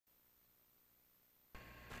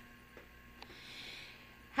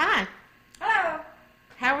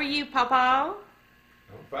are you, Pawpaw?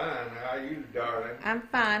 I'm fine. How are you, darling? I'm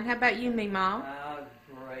fine. How about you, Memaw?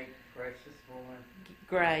 Great, precious woman.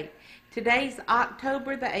 Great. Today's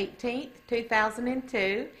October the 18th,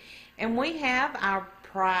 2002, and we have our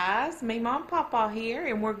prize, Memaw and Pawpaw here,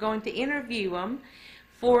 and we're going to interview them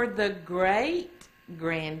for the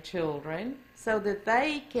great-grandchildren so that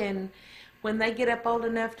they can, when they get up old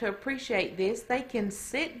enough to appreciate this, they can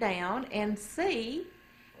sit down and see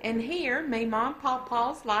and hear Memaw and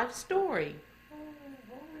Pawpaw's life story.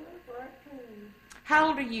 How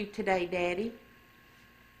old are you today, Daddy?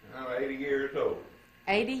 I'm 80 years old.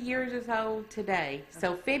 80 years old today.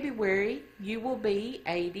 So February, you will be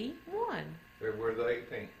 81. February the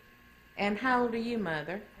 18th. And how old are you,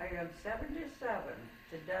 Mother? I am 77.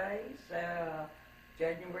 Today's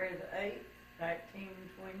January the 8th,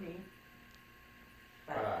 1925.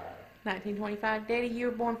 1925. Daddy, you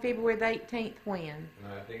were born February the 18th when?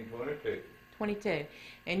 1922. 22.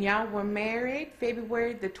 And y'all were married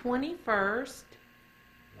February the 21st,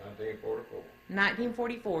 1944.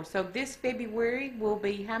 1944. So this February will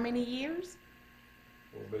be how many years?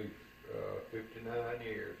 Will be 59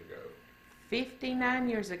 years ago. 59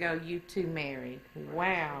 years ago you two married.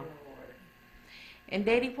 Wow. And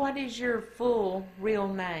Daddy, what is your full real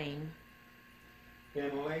name?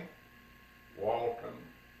 Henley, Walton,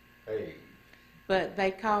 Hayes. But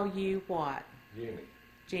they call you what? Jimmy.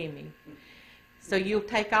 Jimmy. So you'll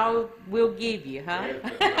take all we'll give you, huh? Yes,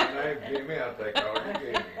 if my name's Jimmy, I'll take all you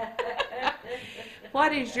give me.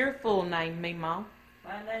 What is your full name, Memaw?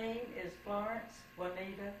 My name is Florence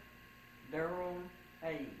Juanita Durham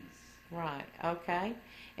Hayes. Right, okay.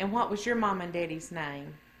 And what was your mom and daddy's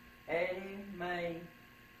name? Eddie Mae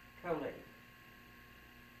Coley.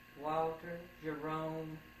 Walter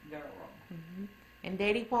Jerome Durham. Mm-hmm. And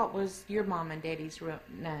Daddy, what was your mom and daddy's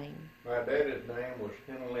name? My daddy's name was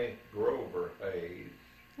Henley Grover Hayes.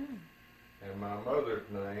 Hmm. And my mother's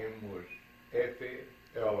name was Effie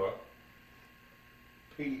Ella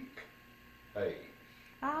Peak Hayes.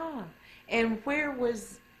 Ah, and where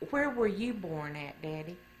were you born at,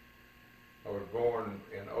 Daddy? I was born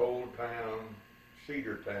in Old Town,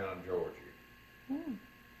 Cedartown, Georgia. Hmm.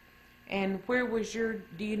 And where was do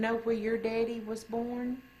you know where your daddy was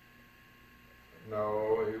born?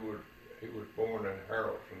 No, he was born in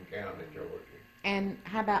Haralson County, Georgia. And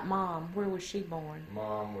how about Mom? Where was she born?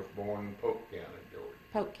 Mom was born in Polk County, Georgia.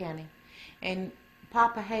 Polk County. And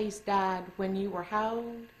Papa Hayes died when you were how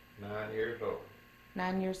old? 9 years old.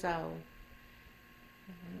 9 years old.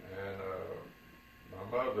 Mm-hmm. And my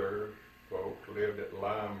mother's folks lived at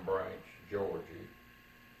Lime Branch, Georgia,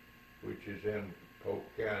 which is in Polk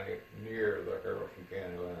County, near the Haralson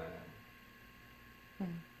County line.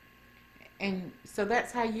 Hmm. And so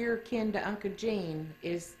that's how you're kin to Uncle Gene.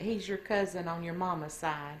 He's your cousin on your mama's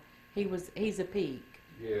side. He's a Peak.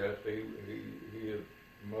 Yes, he is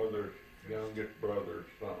mother's youngest brother's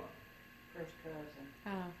son. First cousin.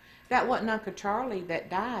 Oh, that wasn't Uncle Charlie that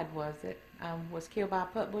died, was it? Was killed by a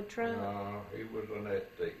putwood truck? No, he was an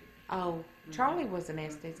Estes. Oh, Charlie was an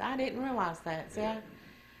Estes. I didn't realize that. See,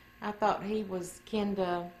 I thought he was kin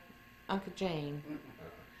to Uncle Gene.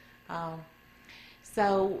 Oh.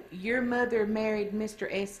 So your mother married Mr.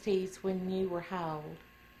 Estes when you were how old?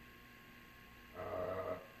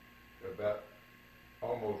 About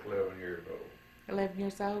almost 11 years old. 11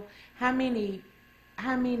 years old. How many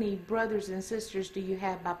brothers and sisters do you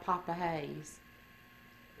have by Papa Hayes?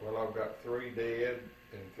 Well, I've got 3 dead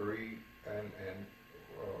and 3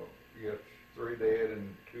 dead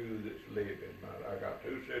and 2 that's living. I got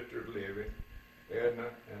 2 sisters living, Edna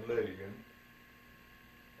and Lillian.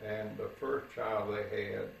 And the first child they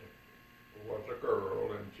had was a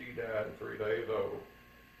girl, and she died at 3 days old.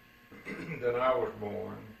 Then I was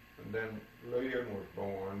born, and then Lillian was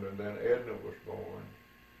born, and then Edna was born.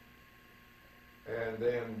 And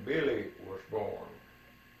then Billy was born.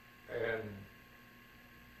 And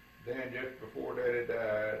then just before Daddy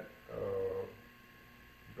died,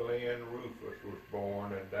 Glenn Rufus was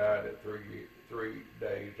born and died at 3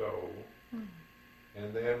 days old. Mm-hmm.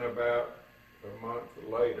 And then about a month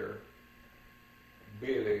later,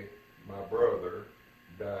 Billy, my brother,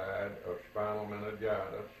 died of spinal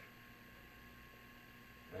meningitis.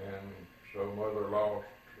 And so Mother lost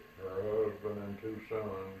her husband and 2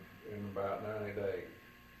 sons in about 90 days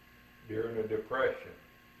during the Depression.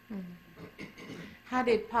 Mm-hmm. How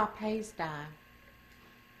did Pop Hayes die?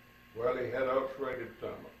 Well, he had ulcerated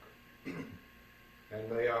stomach. And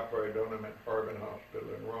they operated on him at Harbin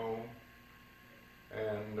Hospital in Rome.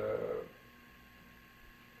 And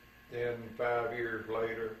then 5 years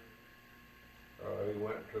later, he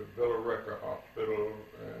went to Villa Rica Hospital,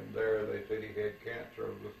 and there they said he had cancer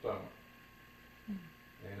of the stomach.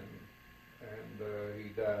 and he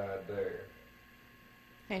died there.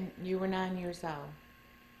 And you were 9 years old.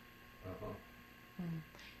 Uh-huh. Mm.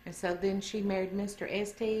 And so then she married Mr.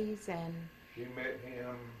 Estes, and She met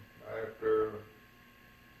him after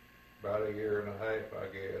about a year and a half, I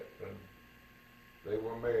guess, and they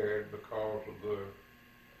were married because of it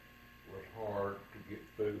was hard to get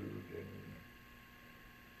food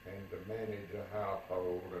and to manage a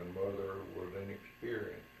household, and mother was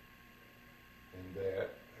inexperienced in that,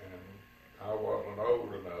 and I wasn't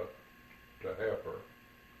old enough to help her.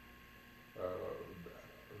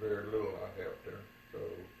 Very little I helped her, so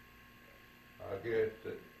I guess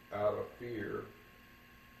that out of fear,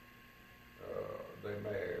 they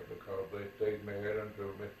married, because they stayed married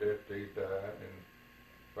until Mr. Estes died, and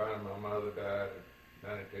finally my mother died at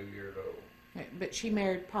 92 years old. but she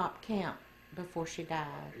married Pop Camp before she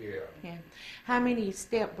died. Yeah, Yeah. How many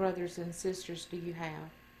stepbrothers and sisters do you have?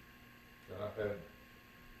 I had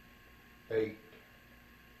 8,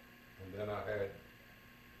 and then I had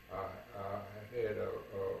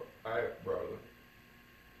a half brother,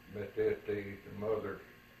 Mr. Estes, and mother's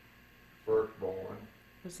firstborn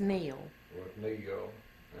Was Neil. was Neil,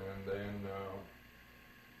 and then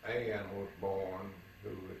Ann was born, who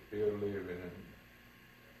is still living, and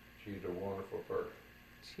she's a wonderful person.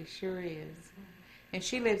 She sure is. And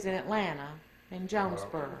she lives in Atlanta, in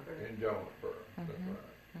Jonesboro. In Jonesboro, that's Mhm. right.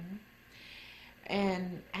 Mhm.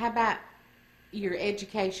 And how about your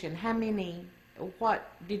education?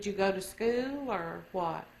 What, did you go to school or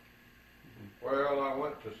what? Well, I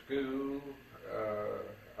went to school.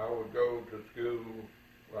 I would go to school.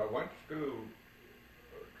 Well, I went to school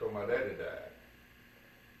till my daddy died.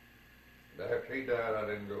 After he died, I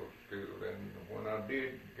didn't go to school. And when I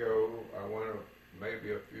did go, I went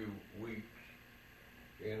maybe a few weeks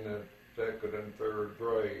in the 2nd and 3rd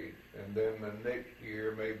grade. And then the next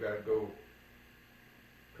year, maybe I'd go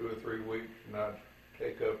 2 or 3 weeks, and I'd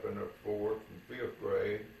take up in the 4th and 5th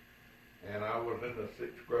grade. And I was in the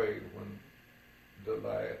 6th grade when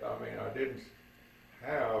I didn't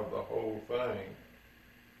have the whole thing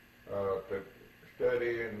to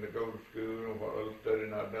study and to go to school, and what little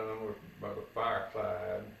studying I'd done was by the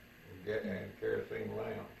fireside and kerosene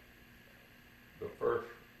lamps. The first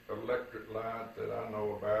electric light that I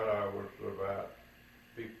know about, I was about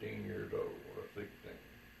 15 years old or 16.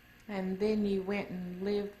 And then you went and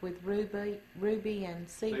lived with Ruby and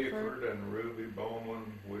Seaford? Seaford and Ruby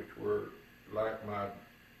Bowman, which were like my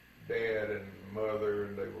dad and mother,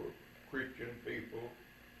 and they were Christian people.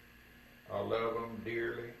 I love them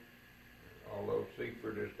dearly, although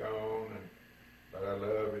Seaford is gone, but I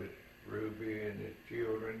love his Ruby and his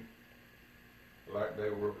children, like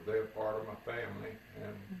they're part of my family.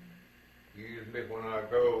 And usually when I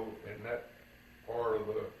go in that part of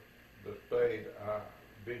the state, I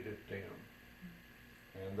visit them,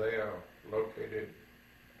 and they are located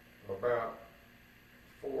about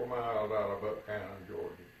 4 miles out of Buckhannon,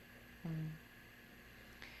 Georgia.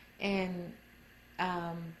 And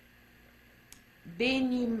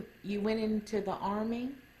then you went into the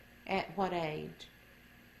Army at what age?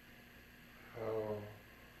 Oh,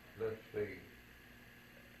 let's see.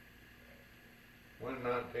 When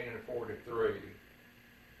 1943,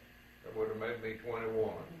 that would have made me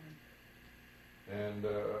 21. And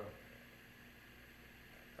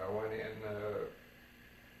I went in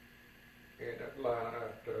Atlanta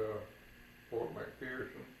at Fort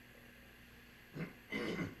McPherson.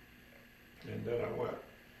 And then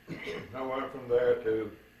I went from there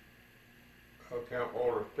to Camp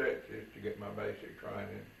Walton, Texas, to get my basic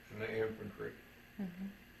training in the infantry. Mm-hmm.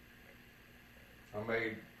 I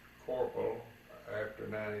made corporal after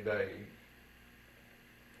 90 days.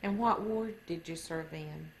 And what war did you serve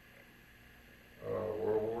in?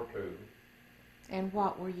 World War II. And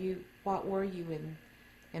what were you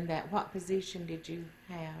in that? What position did you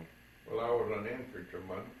have? Well, I was an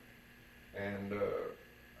infantryman, and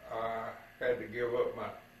I had to give up my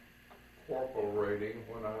corporal rating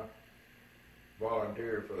when I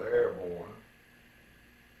volunteered for the airborne.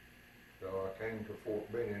 So I came to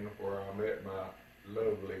Fort Benning, where I met my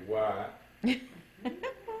lovely wife,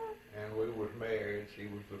 and we was married. She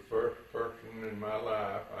was the first person in my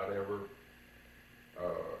life I'd ever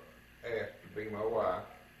asked to be my wife.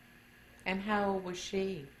 And how old was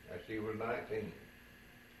she? She was 19.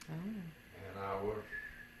 Oh. And I was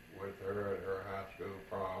with her at her high school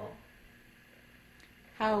prom.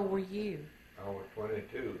 How old were you? I was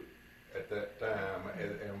 22 at that time.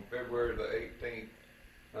 And February the 18th,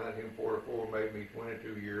 1944 made me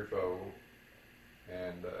 22 years old.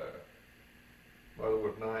 And mother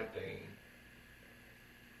was 19.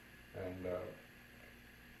 And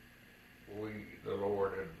the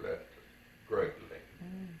Lord had blessed us greatly.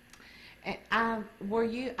 Now,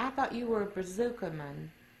 I thought you were a bazooka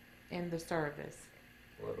man in the service.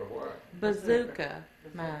 Was a what? Bazooka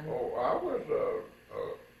man. Oh, I was a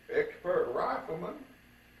expert rifleman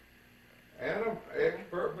and an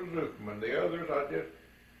expert bazookaman. The others I just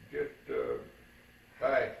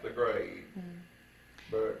passed the grade. Mm.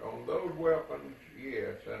 But on those weapons,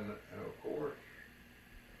 yes, and of course,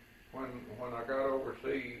 when I got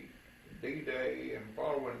overseas, D-Day and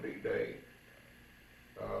following D-Day,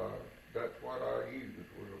 that's what I used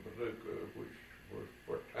was a bazooka, which was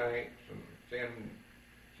for tanks and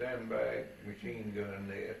sandbag, machine gun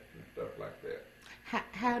nests and stuff like that.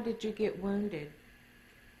 How did you get wounded?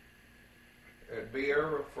 At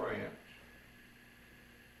Biera, France,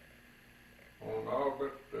 on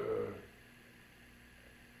August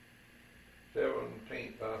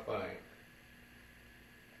 17th, I think.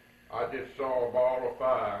 I just saw a ball of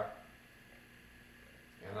fire,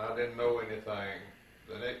 and I didn't know anything.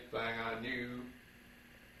 The next thing I knew,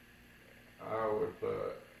 I was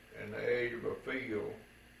in the edge of a field,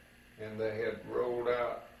 and they had rolled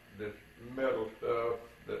out this metal stuff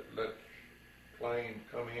that lets planes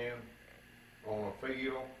come in on a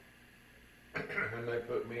field, and they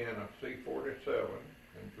put me in a C-47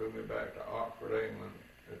 and flew me back to Oxford, England,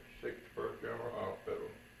 at 61st General Hospital.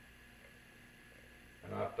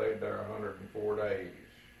 And I stayed there 104 days.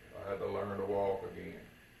 I had to learn to walk again.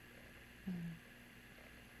 Mm.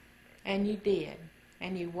 And you did.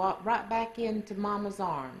 And you walked right back into Mama's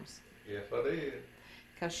arms. Yes, I did.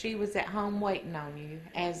 Because she was at home waiting on you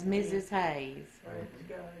as Mrs. Hayes. Praise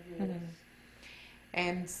God, yes. Mhm.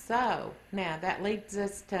 And so, now that leads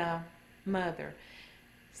us to Mother.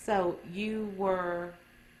 So you were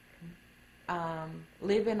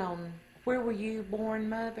living on, where were you born,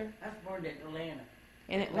 Mother? I was born in Atlanta.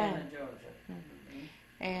 In Atlanta. Georgia. Mhm.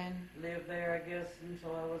 And Lived there, I guess,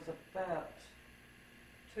 until I was about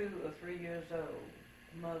 2 or 3 years old.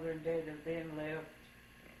 Mother and Daddy then left.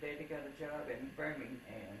 Daddy got a job in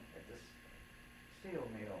Birmingham at the steel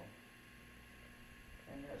mill.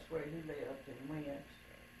 And that's where he left and went.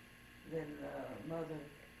 Then Mother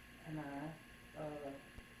and I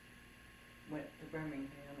went to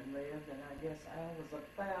Birmingham and lived, and I guess I was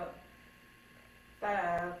about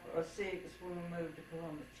 5 or 6 when we moved to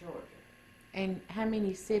Columbus, Georgia. and how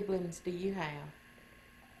many siblings do you have?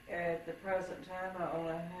 At the present time, I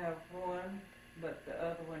only have one, but the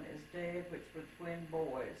other one is dead, which were twin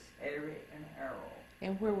boys, Eric and Harold.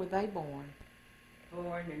 And where were they born?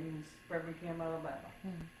 Born in Birmingham, Alabama. Hmm.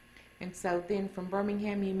 And so then from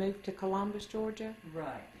Birmingham you moved to Columbus, Georgia?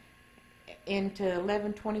 Right. Into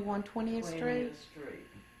 1121 20th Street? 20th Street.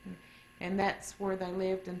 And that's where they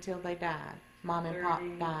lived until they died. Mom and Pop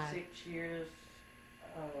died. 36 years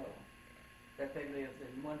that they lived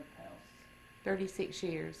in one house. 36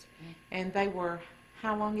 years. Mm. And they were,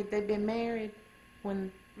 how long had they been married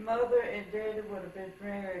when? Mother and Daddy would have been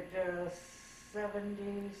married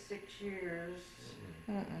 76 years.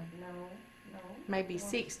 Mm-mm. No. Maybe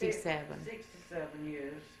 67. 67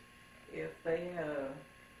 years. If they had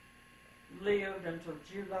lived until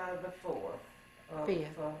July the 4th. Of,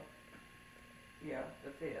 5th. Yeah,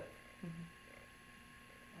 the 5th. Mhm.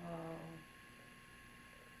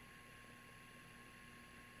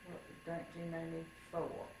 What,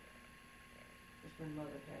 1994 is when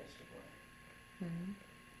Mother passed away. Mhm.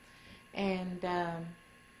 And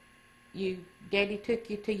Daddy took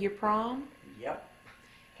you to your prom, Yep.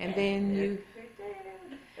 and then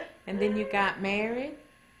you got married.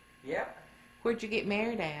 Yep. Where'd you get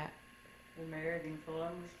married at? We married in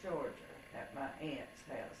Columbus, Georgia, at my aunt's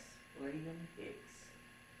house, William Hicks.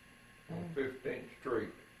 On 15th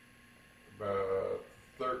Street,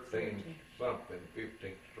 13 something,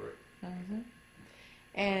 15th Street. Mhm.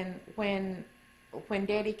 And when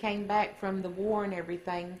Daddy came back from the war and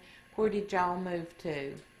everything, where did y'all move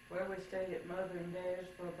to? Well, we stayed at Mother and Dad's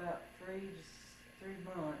for about 3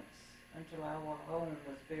 months until our home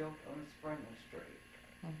was built on Springer Street,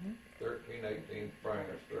 Mhm. 1318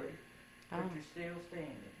 Springer Street. Oh. which is still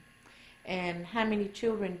standing. And how many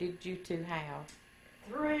children did you two have?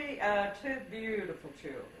 2 beautiful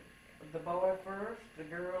children. The boy first, the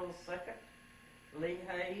girl second. Lee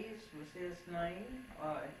Hayes was his name.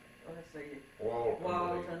 Let's see,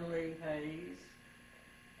 Walton Lee Hayes.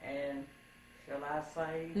 And shall I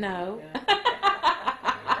say? No.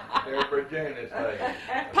 Deborah Janice Hayes.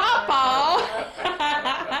 Pawpaw!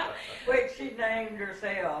 Which she named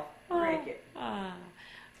herself, Cricket.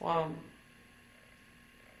 Wow.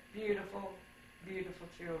 Beautiful, beautiful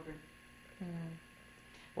children. Hmm.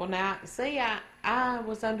 Well, now, see, I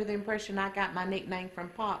was under the impression I got my nickname from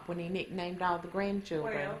Pop when he nicknamed all the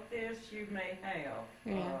grandchildren. Well, this you may have,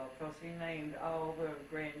 Yeah. because he named all the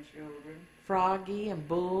grandchildren, Froggy and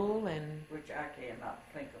Bull and which I cannot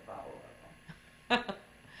think of all of them.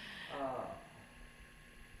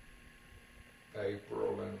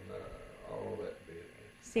 April and all that business.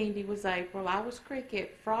 Cindy was April. I was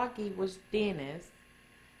Cricket. Froggy was Dennis.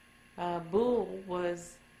 Bull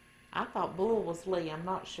was, I thought Bull was Lee. I'm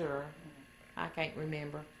not sure. I can't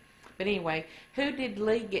remember. But anyway, who did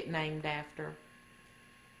Lee get named after?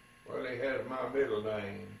 Well, he has my middle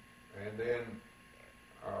name, and then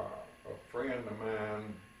a friend of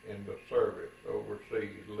mine in the service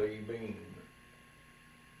overseas, Lee Bean,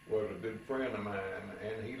 was a good friend of mine,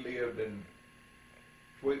 and he lived in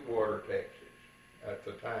Sweetwater, Texas at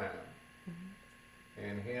the time. Mm-hmm.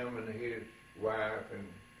 And him and his wife and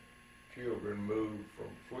children moved from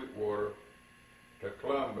Sweetwater to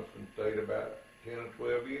Columbus and stayed about 10 or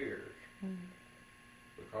 12 years. Mm-hmm.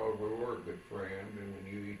 Because we were good friends and we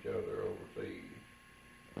knew each other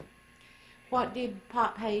overseas. What did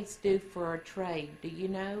Pop Hayes do for a trade? Do you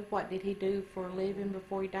know? What did he do for a living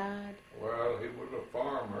before he died? Well, he was a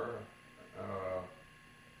farmer.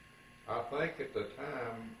 I think at the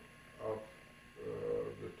time of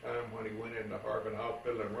when he went into Harvard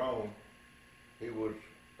Hospital in Rome, he was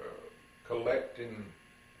collecting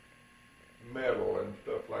metal and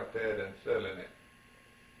stuff like that and selling it.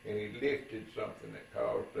 And he lifted something that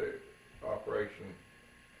caused the operation.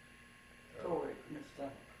 Torrid and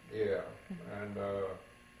stuff. Yeah, and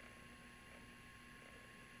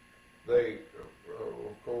they,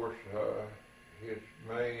 of course, his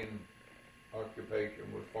main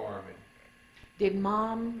occupation was farming. Did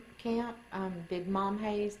Mom Camp, did Mom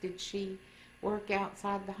Hayes, did she work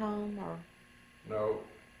outside the home or?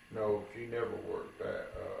 No, she never worked.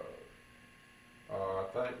 I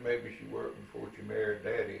think maybe she worked before she married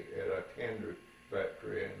Daddy at a candy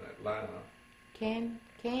factory in Atlanta. Candy?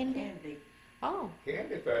 Candy. Oh.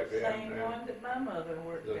 Candy factory. Same one that my mother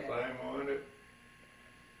worked the at. The same one that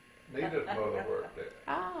Nita's mother worked at.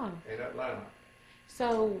 Oh. In Atlanta.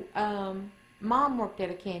 So, Mom worked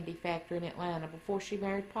at a candy factory in Atlanta before she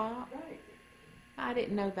married Pop? Right. I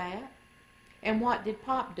didn't know that. And what did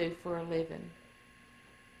Pop do for a living?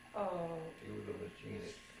 He was a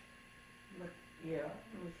machinist. Yeah,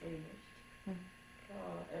 machinist.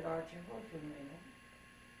 Mm-hmm. At Archie Horseman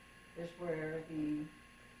Mill. Is where he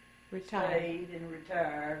retired. Stayed and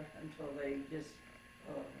retired until they just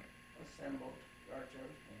assembled Archie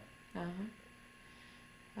Horseman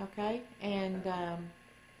Mill. Okay, and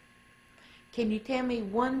can you tell me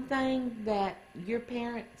one thing that your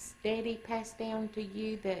parents, Daddy, passed down to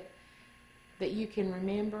you that you can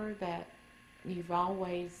remember that you've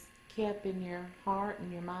always kept in your heart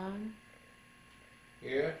and your mind?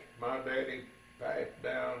 Yes, my daddy passed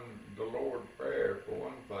down the Lord's Prayer for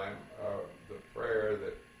one thing, the prayer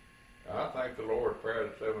that, I think the Lord's Prayer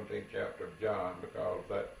is the 17th chapter of John, because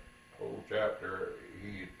that whole chapter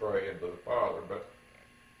he's praying to the Father, but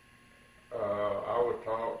I was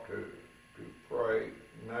taught to pray,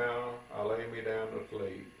 now I lay me down to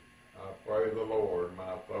sleep, I pray the Lord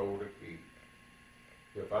my soul to keep.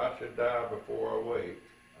 If I should die before I wake,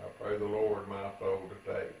 I pray the Lord my soul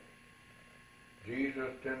to take. Jesus,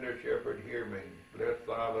 tender shepherd, hear me. Bless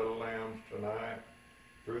thy little lambs tonight.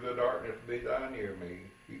 Through the darkness be thou near me.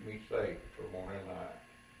 Keep me safe from morning and night.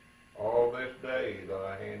 All this day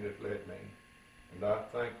thy hand has led me, and I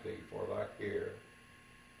thank thee for thy care.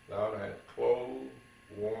 Thou hast clothed,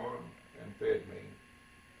 warmed, and fed me.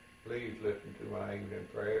 Please listen to my evening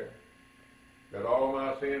prayer. Let all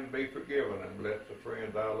my sins be forgiven, and bless the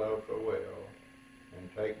friends I love so well, and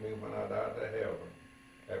take me when I die to heaven,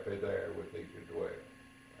 happy there with thee to dwell.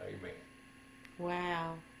 Amen.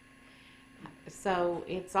 Wow. So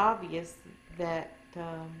it's obvious that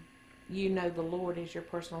you know the Lord is your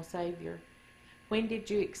personal Savior. When did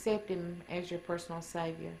you accept Him as your personal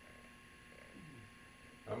Savior?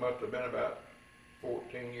 I must have been about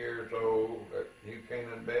 14 years old at New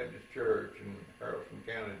Canaan Baptist Church in Harrison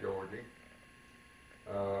County, Georgia.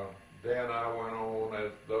 Then I went on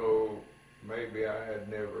as though maybe I had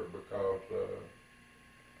never, because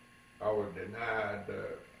I was denied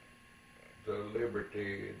the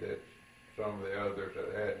liberty that some of the others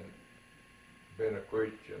that hadn't been a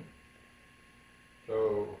Christian.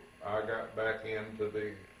 So I got back into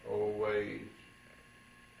the old ways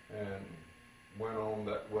and went on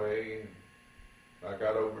that way. I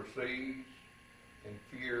got overseas, and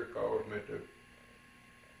fear caused me to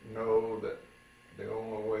know that the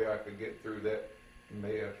only way I could get through that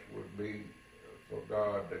mess would be for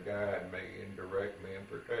God to guide me and direct me and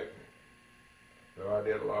protect me. So I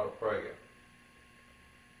did a lot of praying.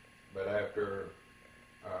 but after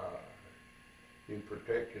he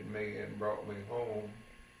protected me and brought me home,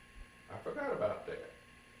 I forgot about that.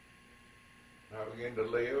 I began to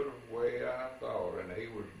live the way I thought, and he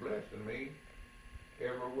was blessing me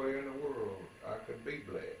every way in the world I could be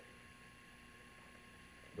blessed.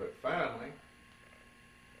 But finally,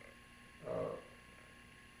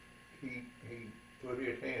 he put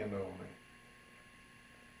his hand on me,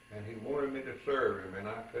 and he wanted me to serve him, and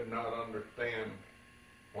I could not understand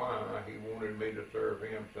why he wanted me to serve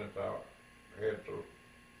him since I had so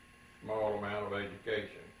small amount of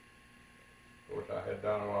education. Of course, I had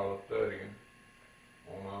done a lot of studying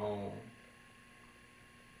on my own,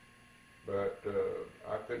 but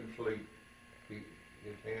I couldn't sleep.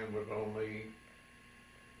 His hand was on me.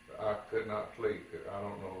 I could not sleep. I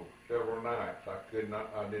don't know, several nights I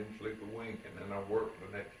didn't sleep a wink, and then I worked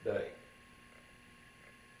the next day.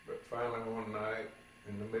 But finally one night,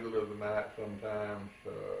 in the middle of the night sometimes,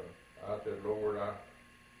 I said, Lord, I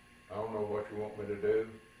don't know what you want me to do,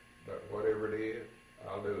 but whatever it is,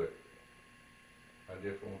 I'll do it. I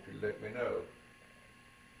just want you to let me know.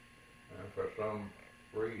 And for some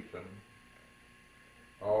reason,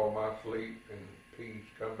 all my sleep and peace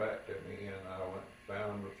come back to me, and I went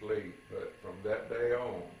sound asleep. But from that day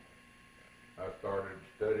on, I started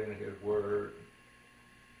studying His Word,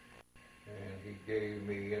 and He gave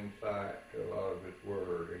me insight to a lot of His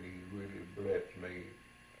Word, and He really blessed me,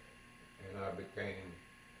 and I became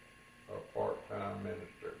a part-time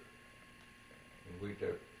minister. And we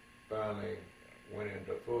just finally went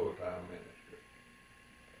into full-time ministry.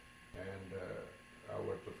 And I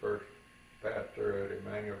was the first pastor at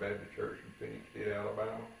Emmanuel Baptist Church in Phoenix City,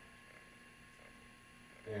 Alabama.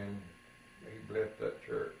 And He blessed that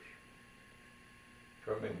church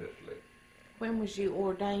tremendously. When was you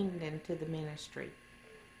ordained into the ministry?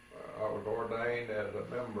 I was ordained as a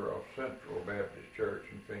member of Central Baptist Church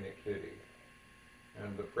in Phoenix City.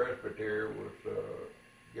 And the presbytery was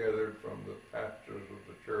gathered from the pastors of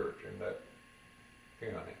the church in that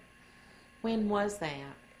county. When was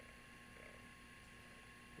that?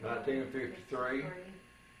 1953.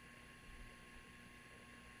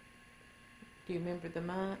 Do you remember the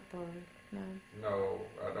month or no? No,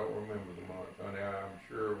 I don't remember the month, honey. I'm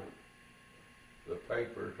sure the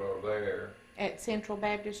papers are there. At Central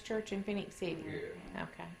Baptist Church in Phoenix City? Yeah.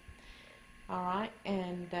 Okay. All right.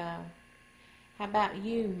 And how about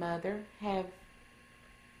you, Mother?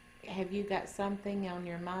 Have you got something on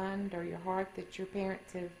your mind or your heart that your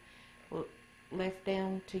parents have left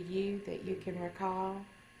down to you that you can recall?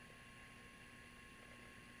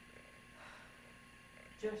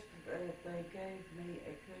 Just that they gave me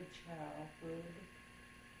a good childhood.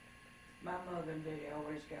 My mother and daddy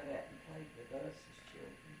always got out and played with us as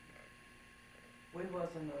children. We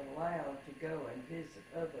wasn't allowed to go and visit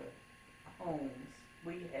other homes.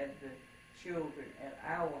 We had the children at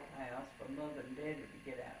our house for mother and daddy to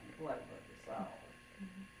get out and play with us all.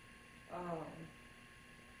 Mm-hmm.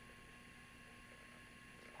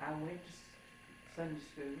 I went to Sunday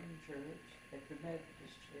school and church at the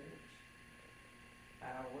Methodist church.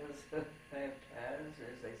 I was baptized,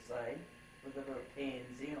 as they say, with a little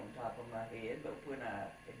pansy on top of my head, but when I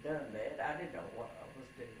had done that, I didn't know what I was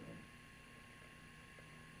doing.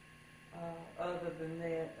 Other than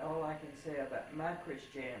that, all I can say about my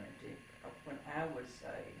Christianity, when I was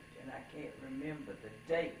saved, and I can't remember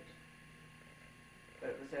the date, but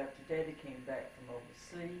it was after Daddy came back from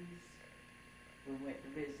overseas. We went to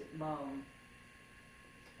visit Mom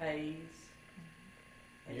Hayes.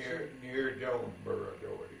 Near Jonesboro,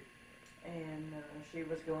 Georgia. And she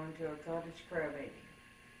was going to a cottage prayer meeting.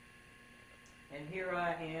 And here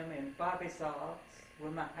I am in bobby socks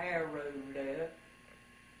with my hair rolled up.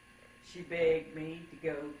 She begged me to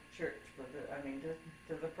go to church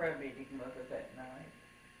to the prayer meeting, Mother, that night.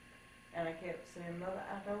 And I kept saying, Mother,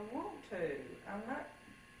 I don't want to. I'm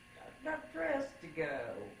not dressed to go.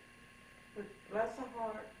 But bless her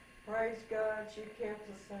heart, praise God, she kept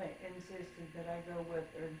insisting that I go with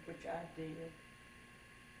her, which I did.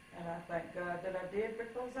 And I thank God that I did,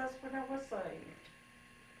 because that's when I was saved.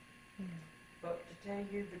 But to tell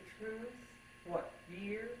you the truth, what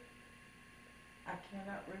year, I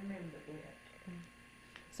cannot remember that.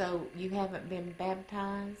 So you haven't been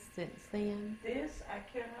baptized since then? This I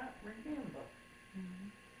cannot remember.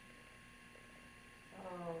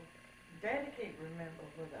 Daddy can't remember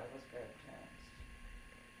whether I was baptized.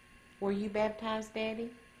 Were you baptized,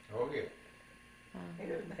 Daddy? Oh, yeah.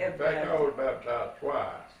 He was In baptized. fact, I was baptized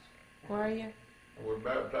twice. Were you? I was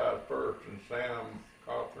baptized first in Sam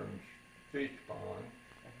Cochran's fish pond,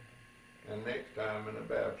 and next time in the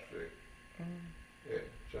baptistry at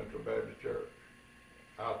Central Baptist Church.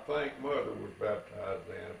 I think Mother was baptized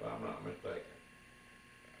then, if I'm not mistaken.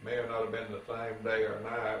 May have not have been the same day or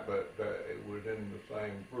night, but it was in the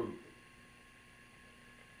same group.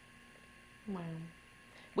 Well,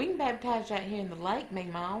 we can baptize you out here in the lake,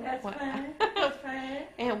 Memaw. That's fine. That's fine.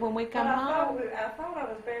 And when we But come I home, thought I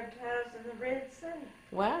was baptized in the Red Sea.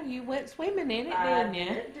 well, you went swimming in it, I didn't you?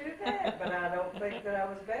 did do that, but I don't think that I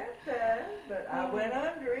was baptized. But I went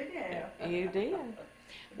under it, yeah. You did.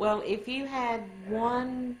 Well, if you had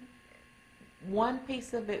one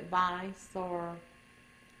piece of advice or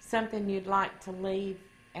something you'd like to leave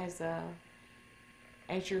as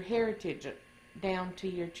your heritage down to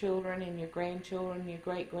your children and your grandchildren, your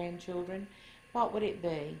great-grandchildren, what would it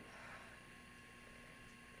be?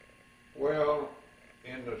 Well,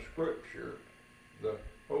 in the scripture, the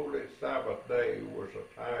Holy Sabbath day was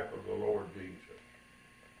a type of the Lord Jesus.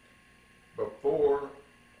 Before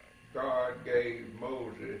God gave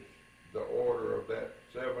Moses the order of that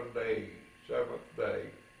 7 days, seventh day,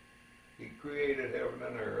 he created heaven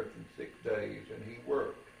and earth in 6 days, and he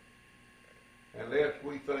worked. Unless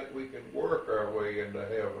we think we can work our way into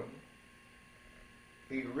heaven,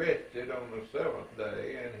 he rested on the 7th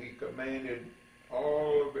day, and he commanded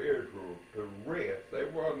all of Israel to rest. They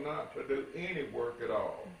were not to do any work at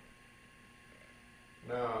all.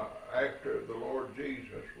 Now, after the Lord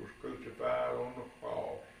Jesus was crucified on the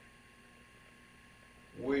cross,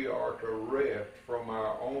 we are to rest from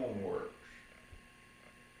our own works.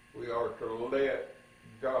 We are to let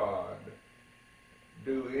God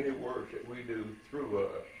do any works that we do through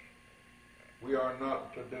us. We are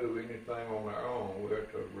not to do anything on our own. We are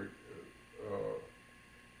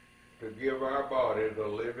to give our bodies a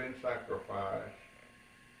living sacrifice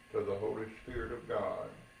to the Holy Spirit of God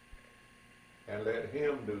and let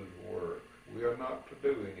him do the work. We are not to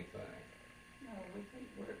do anything. No, we think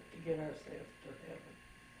we're to get ourselves to heaven.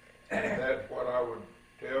 And that's what I would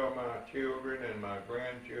tell my children and my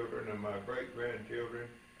grandchildren and my great-grandchildren.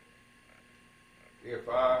 If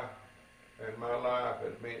I and my life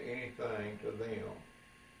has meant anything to them,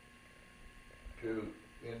 to,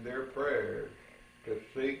 in their prayers, to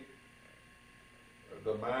seek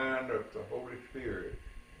the mind of the Holy Spirit,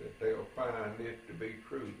 that they'll find it to be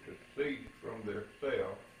true, to cease from their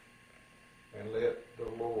self and let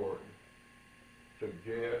the Lord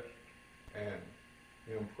suggest and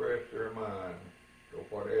impress their mind to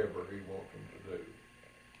whatever he wants them to do.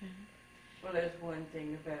 Okay. Well, there's one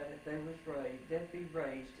thing about it. They'd be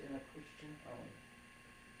raised in a Christian home.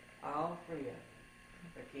 All three of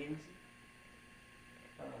them. Mackenzie,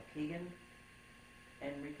 Keegan,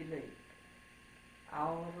 and Ricky Lee.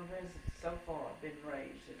 All of them has so far been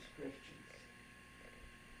raised as Christians.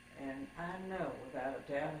 And I know without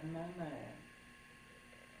a doubt in my mind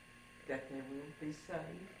that they will be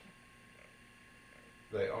saved.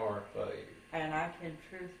 They are saved. And I can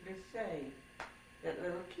truthfully say that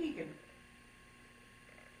little Keegan,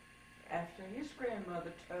 after his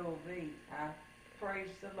grandmother told me I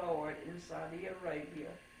praised the Lord in Saudi Arabia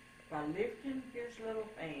by lifting his little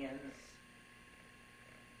hands,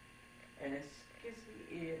 and as sick as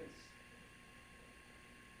he is,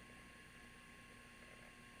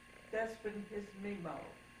 that's when his Memaw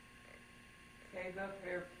gave up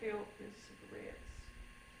her filthy cigarettes.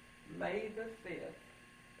 May the 5th.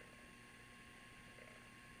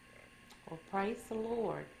 Well, praise the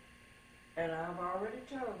Lord. And I've already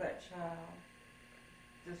told that child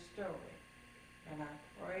the story, and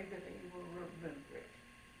I pray that he will remember it.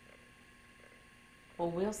 Well,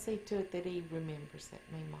 we'll see to it that he remembers it,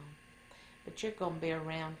 Memaw. But you're going to be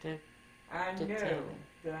around to I to know tell him.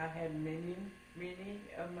 that I had many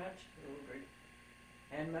of my children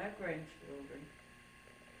and my grandchildren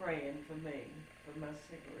praying for me, for my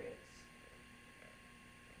cigarettes.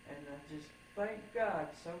 And I just thank God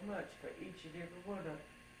so much for each and every one of them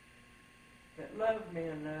that loved me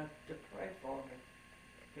enough to pray for me,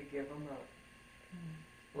 to give them up.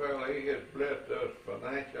 Well, he has blessed us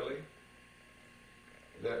financially,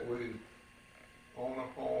 that we own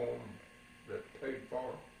a home that's paid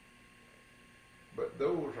for. But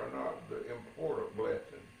those are not the important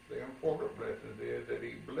blessings. The important blessings is that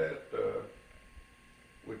he blessed us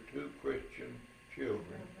with 2 Christian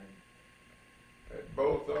children. That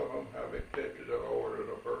both of them have accepted the Lord as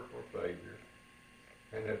a personal Savior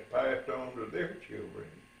and has passed on to their children.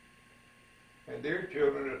 And their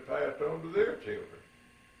children has passed on to their children.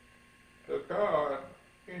 So God,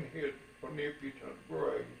 in his omnipotent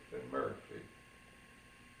grace and mercy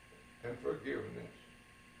and forgiveness,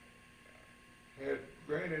 has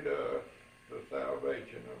granted us the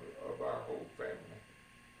salvation of our whole family.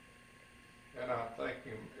 And I thank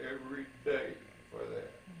him every day for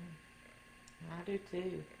that. I do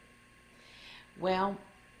too. Well,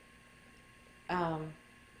 um,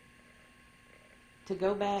 to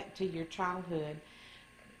go back to your childhood,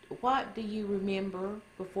 what do you remember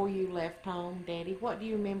before you left home, Daddy? What do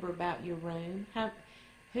you remember about your room?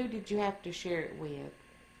 Who did you have to share it with?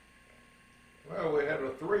 Well, we had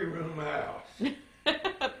a 3-room house,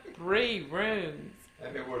 3 rooms.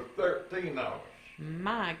 and there was 13 of us.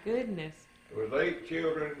 My goodness. There was 8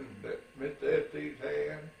 children that Mr. Estes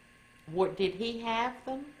had. What did he have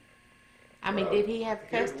them? I mean, Well, did he have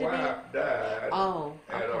custody? His wife died Oh,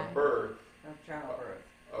 at okay. a birth, Of childbirth.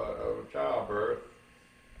 of a childbirth.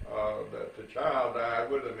 That the child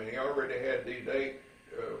died with him, and he already had these 8,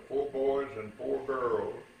 4 boys and 4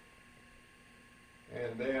 girls.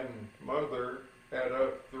 And then mother had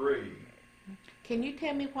us 3. Can you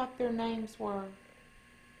tell me what their names were?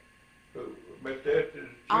 Mr. Estes'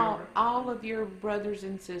 children. All of your brothers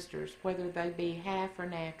and sisters, whether they be half or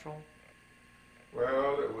natural.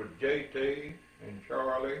 Well, it was J.T. and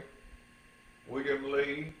Charlie, William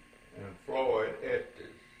Lee, and Floyd Estes.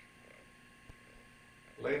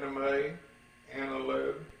 Lena Mae, Anna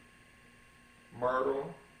Lou,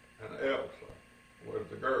 Myrtle, and Elsa was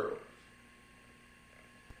the girls.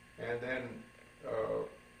 And then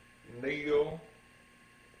Neil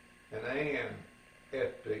and Ann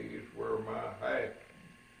Estes were my half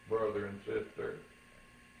brother and sister.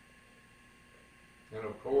 And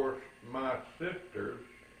of course, my sisters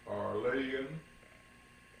are Lillian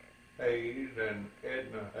Hayes and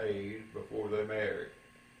Edna Hayes before they married.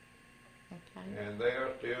 Okay. And they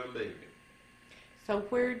are still living. So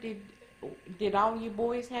where did all you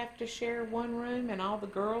boys have to share one room and all the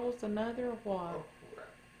girls another, or what?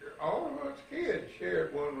 All of us kids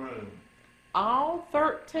shared one room. All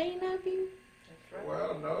 13 of you? That's right.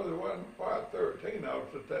 Well, no, there wasn't quite 13 of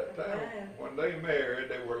us at that time. Okay. When they married,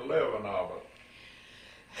 there were 11 of us.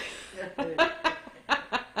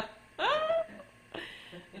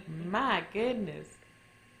 My goodness.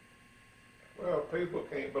 Well, people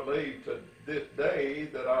can't believe to this day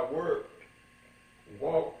that I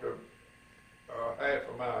walked a half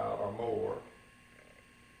a mile or more,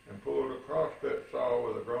 and pulled a crosscut saw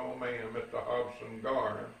with a grown man, Mr. Hobson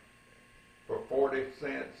Garner, for 40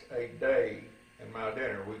 cents a day in my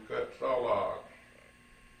dinner. We cut saw logs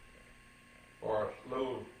for a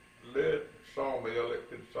little sawmill that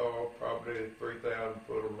could saw probably 3,000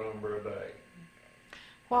 foot of lumber a day.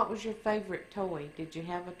 What was your favorite toy? Did you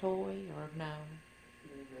have a toy or no?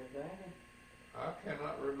 Red wagon. I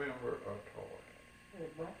cannot remember a toy. Red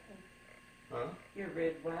wagon. Huh? Your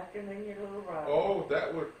red wagon and your little rider. Oh,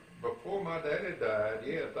 that was before my daddy died.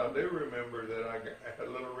 Yes, I do remember that I had a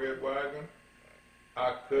little red wagon.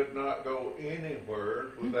 I could not go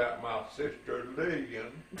anywhere without my sister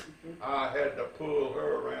Lillian. I had to pull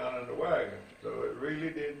her around in the wagon. So it really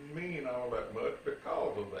didn't mean all that much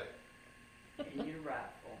because of that. And your rifle.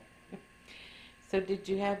 So did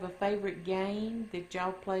you have a favorite game? Did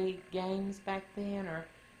y'all play games back then, or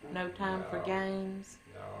no time for No. games?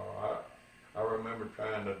 No, I remember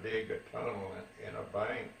trying to dig a tunnel in a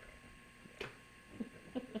bank.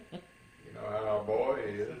 You know how a boy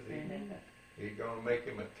is. He's going to make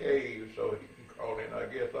him a cave so he can crawl in. I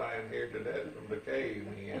guess I inherited that from the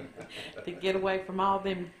cavemen. To get away from all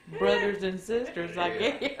them brothers and sisters, I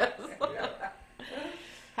Yeah. guess. Yeah.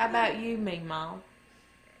 How about you, Memaw?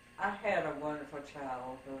 I had a wonderful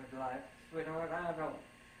childhood life, sweetheart.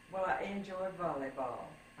 I enjoyed volleyball.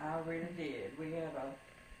 I really did. We had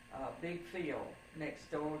a big field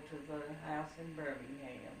next door to the house in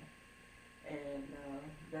Birmingham. And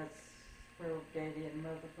that's where Daddy and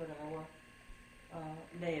Mother put our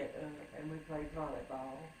net up, and we played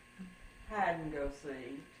volleyball. Hide and go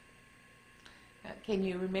seek. Can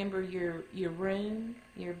you remember your room,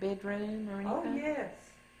 your bedroom, or anything? Oh, yes.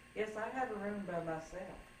 Yes, I had a room by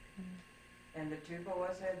myself. And the 2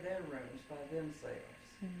 boys had their rooms by themselves.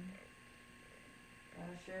 I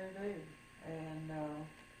sure do. And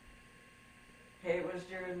it was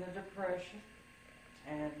during the Depression,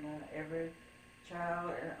 and every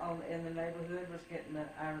child in the neighborhood was getting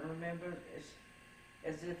I remember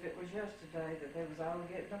as if it was yesterday that they was all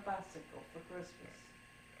getting a bicycle for Christmas.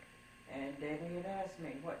 And Daddy had asked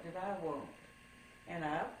me, what did I want? And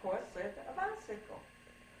I, of course, said a bicycle.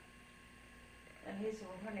 And he said,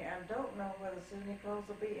 well, honey, I don't know whether Santa Claus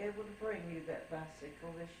will be able to bring you that bicycle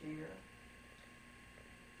this year.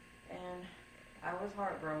 And I was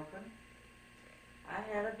heartbroken. I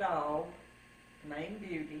had a dog named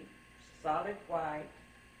Beauty, solid white.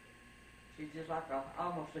 She's just like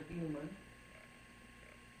almost a human.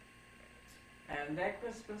 And that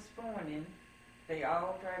Christmas morning, they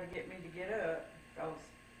all tried to get me to get up because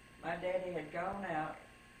my daddy had gone out.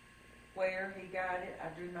 Where he got it,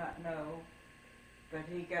 I do not know. But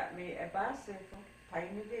he got me a bicycle,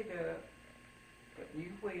 painted it up, put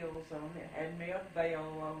new wheels on it, had me a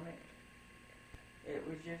bell on it. It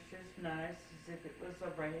was just as nice as if it was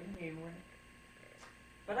a brand new one.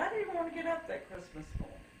 But I didn't want to get up that Christmas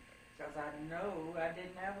morning, because I know I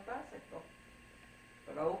didn't have a bicycle.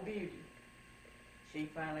 But old Beauty, she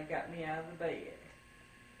finally got me out of the bed.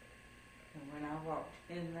 And when I walked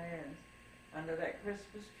in there and under that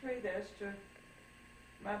Christmas tree, there stood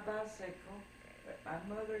my bicycle that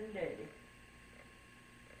my mother and daddy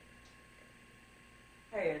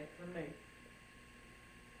had for me.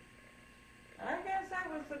 I guess that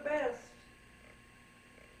was the best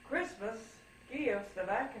Christmas gifts that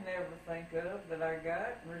I can ever think of that I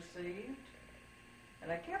got and received.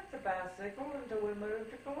 And I kept the bicycle until we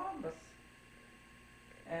moved to Columbus.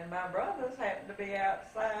 And my brothers happened to be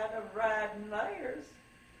outside of riding theirs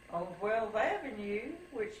on 12th Avenue,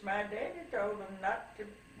 which my daddy told them not to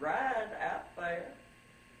ride out there.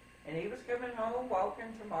 And he was coming home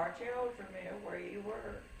walking from Archie Mill where he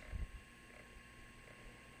worked.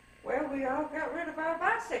 Well, we all got rid of our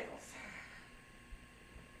bicycles.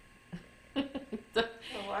 So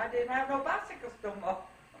I didn't have no bicycles no more.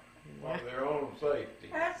 For their own safety.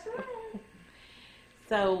 That's right.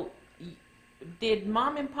 So, did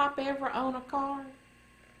Mom and Pop ever own a car?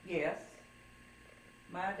 Yes.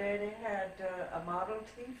 My daddy had a Model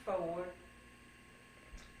T Ford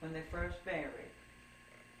when they first married.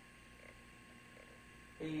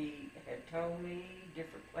 He had told me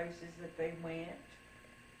different places that they went.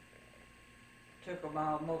 Took them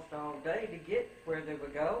almost all day to get where they were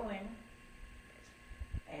going.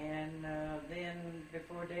 And then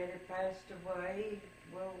before Daddy passed away,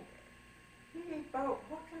 well, he bought,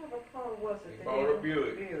 what kind of a car was it? He bought a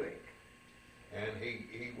Buick. Buick. And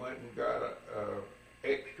he went and got a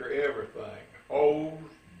extra everything.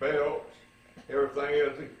 Hose, belts, everything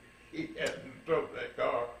else he had in that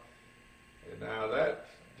car. And now that's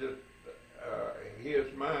just,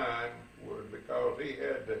 his mind was because he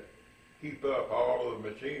had to keep up all of the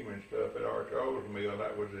machinery stuff at Archie's Mill.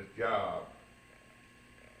 That was his job.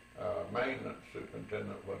 Maintenance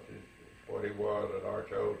superintendent was what he was at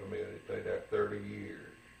Archie's Mill. He stayed there 30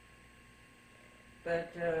 years.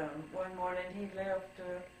 But one morning he left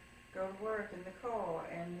to go to work in the car,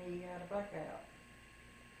 and he had a blackout.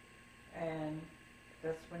 And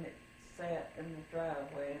that's when it sat in the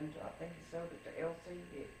driveway, and I think he sold it to L.C.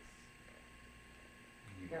 Hicks.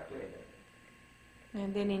 He got rid of it.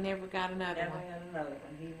 And then he never got another Never one. had another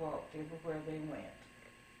one. He walked everywhere they went.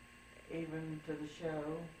 Even to the show,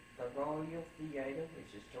 the Royal Theater,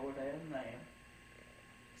 which is tore down now.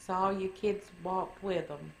 So all your kids walked with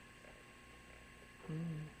him.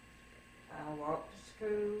 I walked to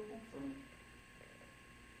school from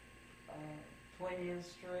 20th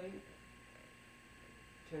Street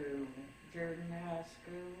to Jordan High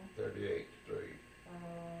School. 38th Street.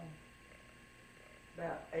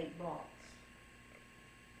 About 8 blocks.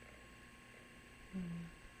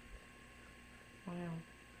 Wow.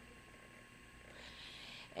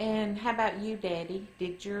 And how about you, Daddy?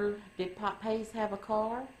 Did Pop Hayes have a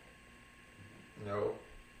car? No.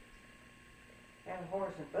 Had a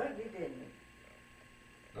horse and buggy, didn't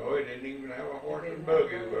he? No, he didn't even have a horse He and didn't have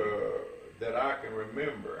buggy those? that I can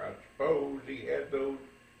remember. I suppose he had those.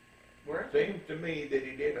 Where? It seems to me that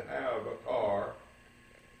he did have a car.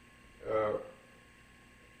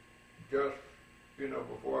 Just,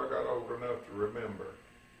 before I got old enough to remember.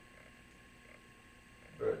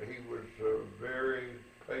 But he was a very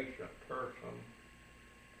patient person,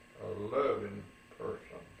 a loving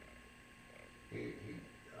person.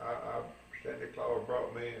 Santa Claus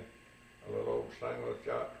brought me a little old single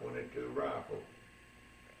shot 22 rifle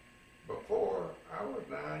before I was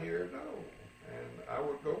 9 years old, and I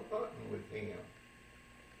would go hunting with him.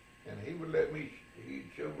 And he would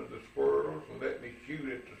he'd show me the squirrels and let me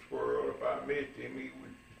shoot at the squirrel. If I missed him,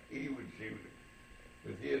 he would shoot it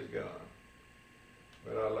with his gun.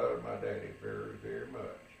 But I loved my daddy very, very much.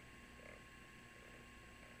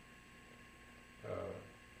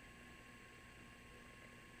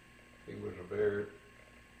 He was a very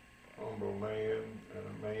humble man, and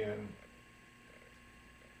a man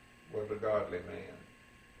was a godly man.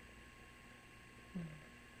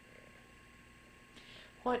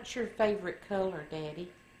 What's your favorite color,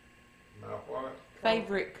 Daddy? My what?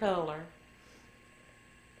 Favorite color?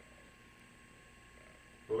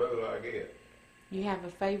 Blue, I guess. You have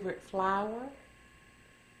a favorite flower?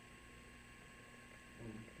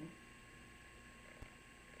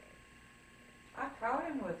 I caught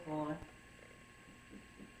him with one.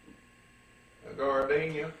 A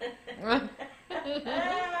gardenia.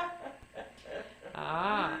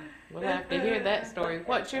 Ah, we'll have to hear that story.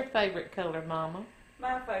 What's your favorite color, Mama?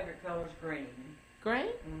 My favorite color is green. Green?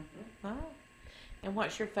 Mm-hmm. Oh. And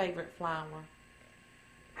what's your favorite flower?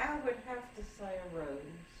 I would have to say a rose.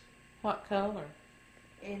 What color?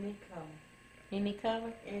 Any color. Any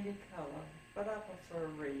color? Any color. But I prefer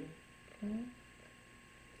red. Mm-hmm.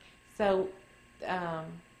 So,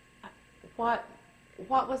 what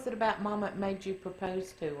was it about Mama that made you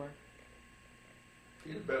propose to her?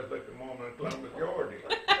 She's the best looking woman in Columbus, Georgia.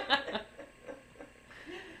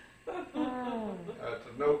 Oh. That's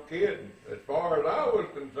no kidding. As far as I was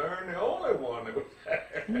concerned, the only one that was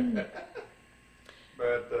there.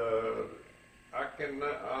 But I can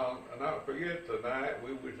I'll not forget the night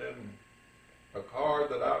we was in a car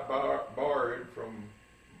that I borrowed from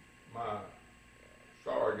my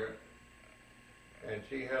sergeant, and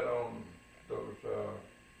she had on those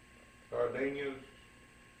gardenias,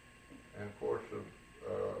 and of course the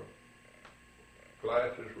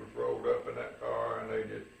glasses was rolled up in that car, and they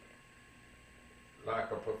just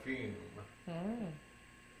like a perfume,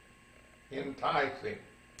 enticing.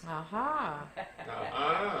 Aha.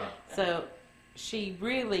 So she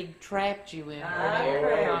really trapped you in Oh,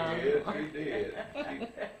 her. yes, she did.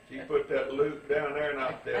 She put that loop down there, and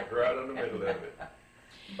I stepped right in the middle of it.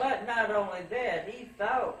 But not only that, he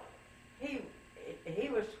thought he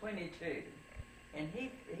was 22, and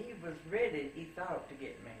he was ready. He thought to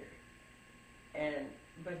get married,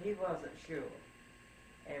 but he wasn't sure.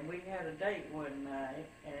 And we had a date one night,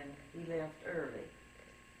 and he left early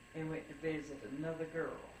and went to visit another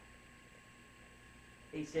girl.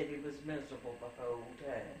 He said he was miserable the whole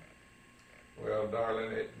time. Well,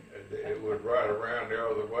 darling, it was right around the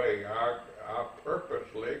other way. I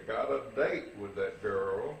purposely got a date with that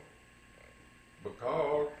girl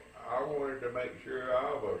because I wanted to make sure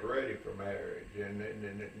I was ready for marriage, and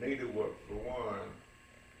Nita was the one.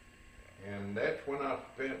 And that's when I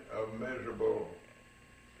spent a miserable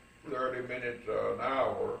 30 minutes or an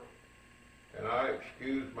hour, and I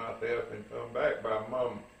excused myself and come back by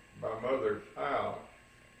Mother's house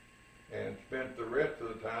and spent the rest of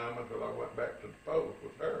the time until I went back to the post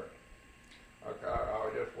with her. I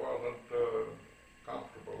just wasn't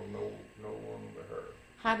comfortable, no one with her.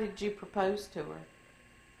 How did you propose to her?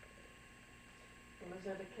 It was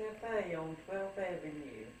at a cafe on 12th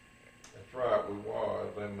Avenue. That's right, we was,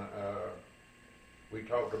 and we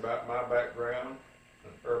talked about my background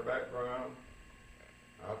and her background.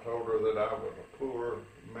 I told her that I was a poor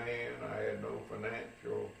man, I had no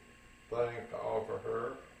financial things to offer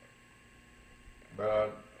her,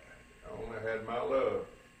 but I only had my love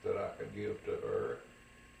that I could give to her.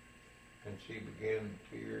 And she began,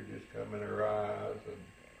 tears just come in her eyes,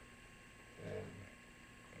 and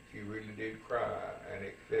she really did cry and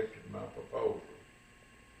accepted my proposal.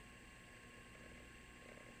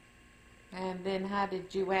 And then how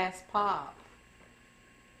did you ask Pop?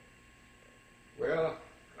 Well,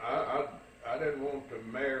 I didn't want to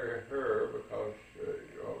marry her because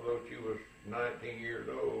although she was 19 years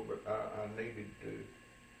old, but I needed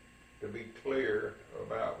to be clear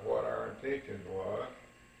about what our intentions was.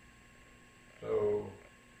 So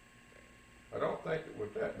I don't think it was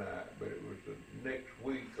that night, but it was the next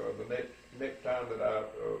week or the next time that I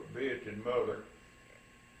visited Mother.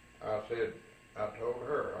 I told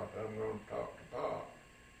her, I said, I'm going to talk to Pop.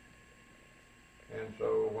 And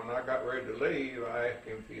so when I got ready to leave, I asked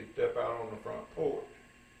him if he'd step out on the front porch.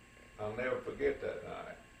 I'll never forget that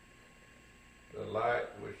night. The light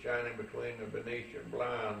was shining between the Venetian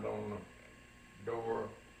blinds on the door,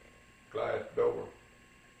 glass door.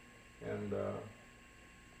 And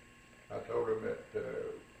I told him that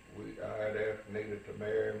I had asked Nita to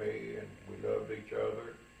marry me, and we loved each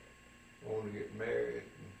other, wanted to get married.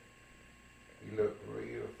 And he looked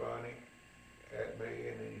real funny at me,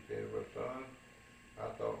 and then he said, well, son, I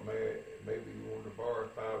thought maybe you wanted to borrow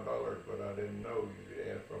 $5, but I didn't know you'd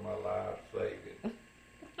ask for my life savings.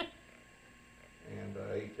 And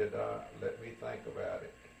he said, let me think about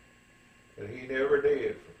it. But he never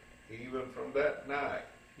did. Even from that night,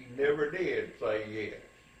 he never did say yes.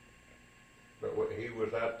 But when he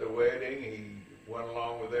was at the wedding, he went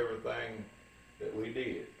along with everything that we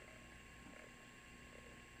did.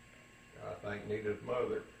 I think Nita's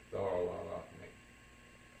mother thought a lot of me.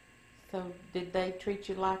 So did they treat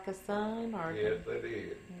you like a son, or? Yes, they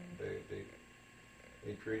did.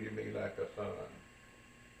 They treated me like a son.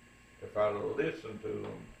 If I'd have listened to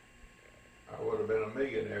them, I would have been a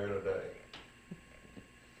millionaire today.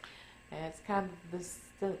 And it's kind of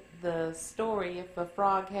the story, if a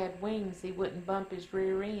frog had wings, he wouldn't bump his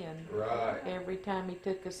rear end. Right. Every time he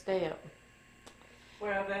took a step.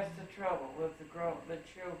 Well, that's the trouble with the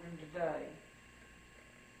children today.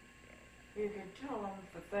 You can tell them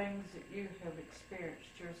for things that you have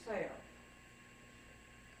experienced yourself.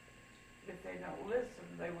 if they don't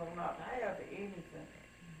listen, they will not have anything.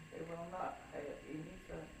 They will not have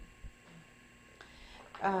anything.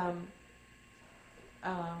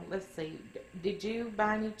 Let's see. Did you,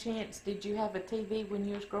 by any chance, did you have a TV when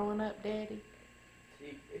you was growing up, Daddy?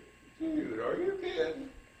 Dude, are you kidding?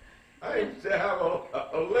 I used to have an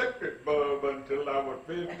electric bulb until I was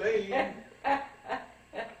 15.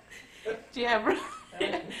 Did you ever?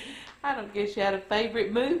 I don't guess you had a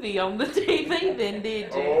favorite movie on the TV then,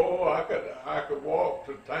 did you? Oh, I could walk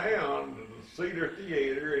to town to the Cedar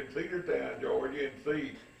Theater in Cedartown, Georgia, and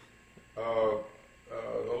see the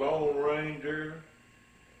Lone Ranger.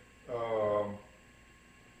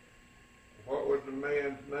 What was the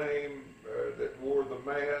man's name that wore the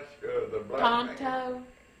mask? The black man. Tonto.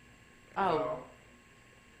 Oh,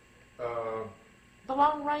 Uh, the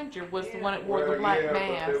Lone Ranger was the one that wore the black yeah,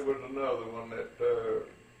 mask. but there was another one that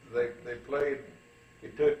they played.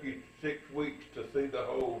 It took you 6 weeks to see the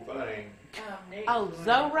whole thing. Oh,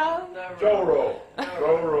 Zorro? Zorro,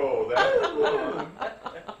 that's the one.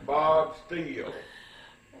 Bob Steele,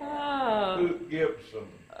 Oh. Luke Gibson,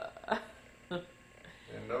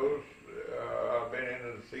 and those. I've been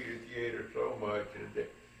into the Cedar Theater so much, and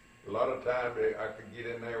a lot of times I could get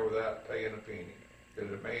in there without paying a penny, because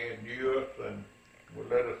the man knew us and would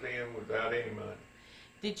let us in without any money.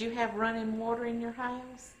 Did you have running water in your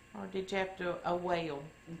house? Or did you have to a well?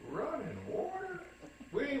 Running water?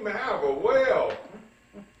 We didn't even have a well.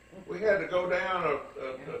 We had to go down a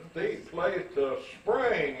steep place to a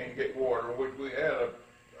spring and get water, which we had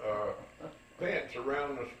a fence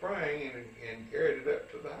around the spring and carried it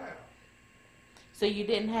up to the house. So you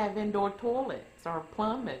didn't have indoor toilets or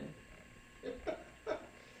plumbing?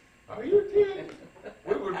 Are you kidding?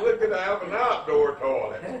 We was looking to have an outdoor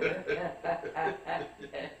toilet.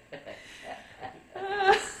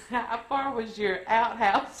 How far was your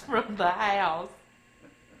outhouse from the house?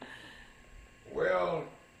 Well,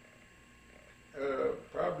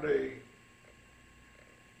 probably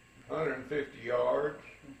 150 yards.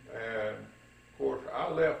 And of course,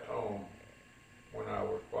 I left home when I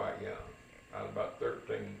was quite young. I was about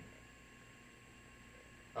 13.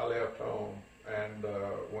 I left home and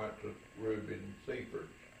went to Ruby and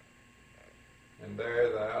Seaford's. And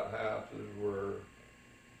there the outhouses were,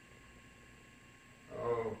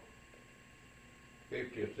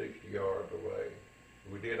 50 or 60 yards away.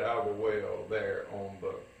 We did have a well there on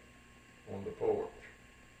the porch.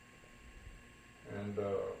 And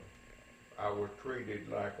I was treated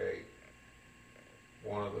like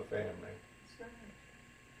one of the family.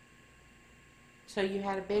 So you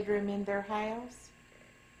had a bedroom in their house?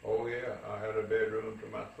 Oh yeah, I had a bedroom to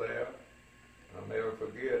myself. I'll never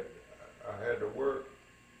forget, I had to work.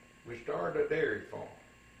 We started a dairy farm,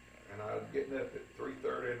 and I was getting up at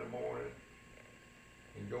 3:30 in the morning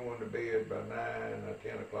and going to bed by 9 or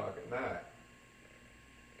 10 o'clock at night.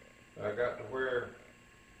 I got to where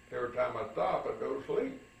every time I stopped, I'd go to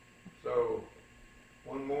sleep. So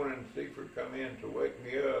one morning, Seaford come in to wake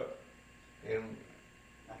me up, and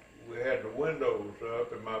we had the windows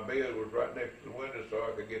up, and my bed was right next to the window so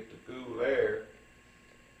I could get the cool air,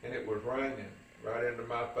 and it was raining right into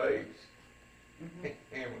my face.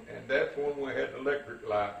 And that's when we had the electric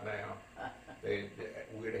light now.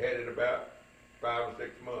 We'd had it about 5 or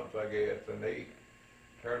 6 months, I guess, and they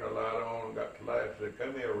turned the light on and got the light and said,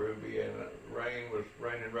 "Come here, Ruby," and the rain was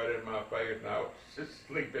raining right in my face, and I was just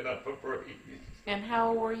sleeping up a breeze. And how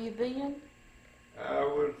old were you then? I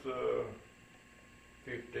was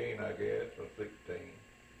 15, I guess, or 16.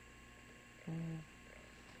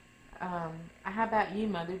 How about you,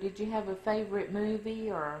 Mother? Did you have a favorite movie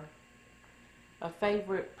or a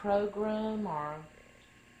favorite program or?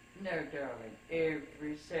 No, darling.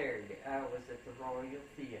 Every Saturday I was at the Royal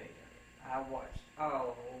Theater. I watched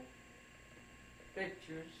all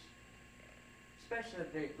pictures,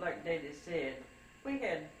 especially like Daddy said, we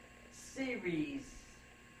had series.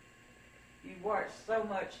 You watched so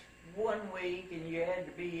much one week and you had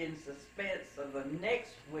to be in suspense of the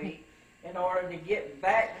next week in order to get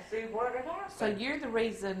back to see what had happened. So you're the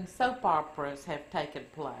reason soap operas have taken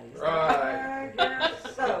place. Right. I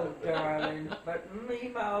guess so, darling. But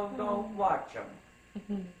Memaw don't watch them.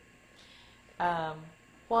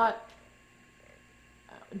 What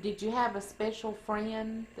did you have a special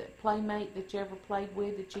friend, playmate that you ever played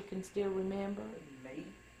with that you can still remember? Me?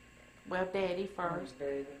 Well, Daddy first.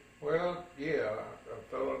 Daddy. Well, yeah, a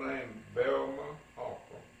fellow named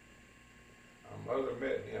Pawpaw. My mother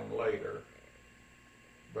met him later,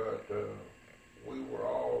 but we were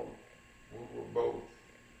both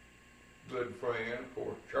good friends. Of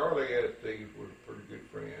course, Charlie Estes was a pretty good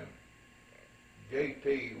friend.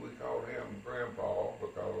 JT, we called him Grandpa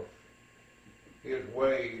because his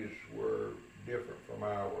ways were different from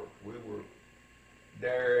ours. We were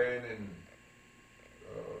daring and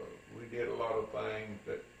we did a lot of things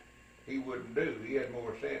that he wouldn't do. He had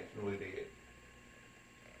more sense than we did.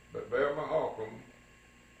 But Velma Holcomb,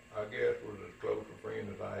 I guess, was as close a friend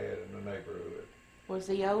as I had in the neighborhood. Was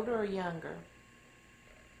he older or younger?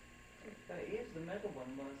 He is the middle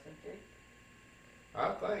one, wasn't he?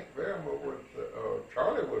 I think Velma was,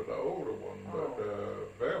 Charlie was the older one, but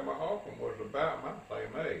Velma Holcomb was about my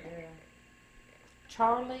same age. Yeah.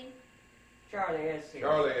 Charlie? Charlie Estes.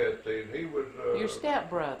 Charlie Estes, he was... Your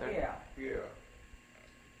stepbrother? Yeah. Yeah.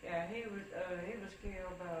 Yeah, he was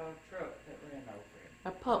killed by a truck that ran over him.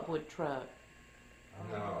 A pulpwood truck.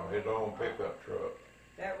 No, his own pickup truck.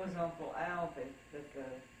 That was Uncle Alvin,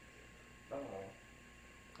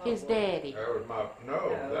 His daddy. That was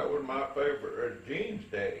that was my favorite, Gene's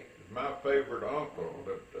daddy. It was my favorite uncle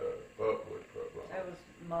that Buckwood truck run. That was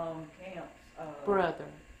Mom Camp's Brother.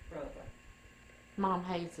 brother. Mom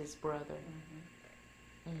Hayes' brother.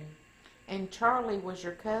 Mm-hmm. And Charlie was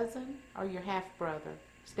your cousin or your half-brother?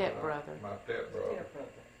 Stepbrother? My stepbrother.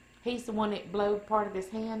 Stepbrother. He's the one that blowed part of his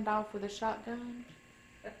hand off with a shotgun?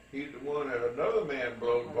 He's the one that another man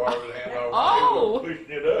blowed part of his hand off. Oh! He was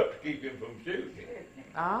pushing it up to keep him from shooting him.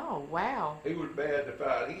 Oh, wow. He was bad to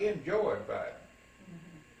fight. He enjoyed fighting.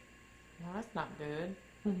 Well, that's not good.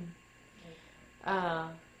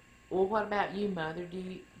 Well, what about you, Mother?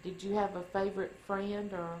 Did you have a favorite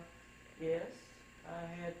friend or? Yes, I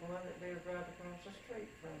had one that lived right across the street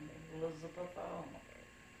from me, Elizabeth Alma.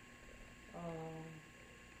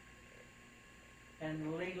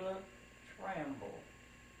 And Leela Tramble.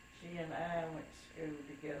 She and I went to school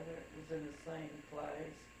together. It was in the same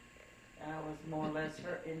class. I was more or less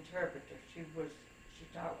her interpreter. She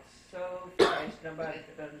talked so fast nobody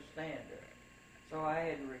could understand her. So I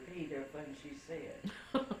had to repeat everything she said.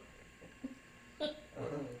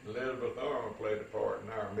 Elizabeth Arnold played a part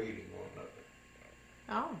in our meeting one night.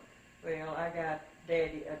 Oh. Well, I got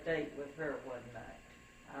Daddy a date with her one night.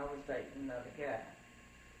 I was dating another guy.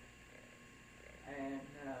 And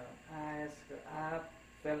I asked her, I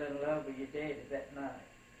fell in love with your daddy that night.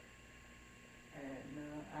 And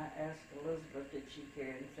I asked Elizabeth, did she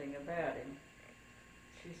care anything about him?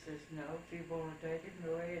 She says, no, if you want to date him,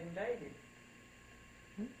 go ahead and date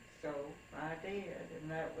him. So I did, and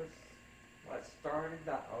that was what started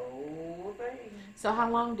the whole thing. So how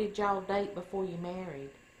long did y'all date before you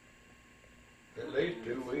married? At least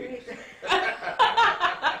 2 weeks.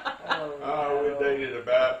 Oh, We dated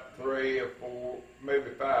about 3 or 4, maybe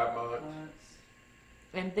 5 months.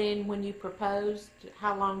 And then when you proposed,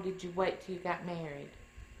 how long did you wait till you got married?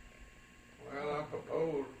 Well, I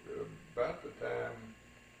proposed about the time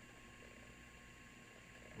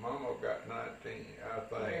Mama got 19, I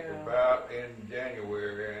think, Yeah. about in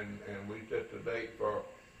January, and we set the date for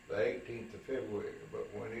the 18th of February.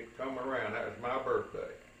 But when it come around, that was my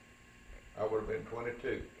birthday. I would have been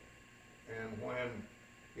 22. And when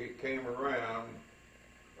it came around,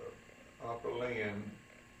 Uncle Lynn,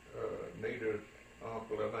 Nita's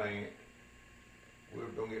uncle and aunt, we were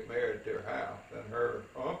going to get married at their house, and her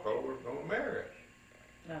uncle was going to marry us.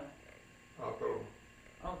 No, Uncle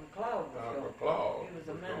Claude was Claude He was a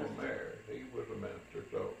going to minister. marry us. He was a minister,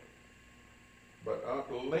 so. But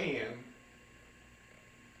Uncle Lynn,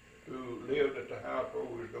 who lived at the house where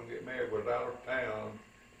we was going to get married, was out of town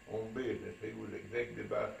on business. He was executive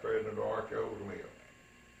vice president of Arch Mill.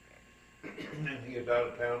 And he was out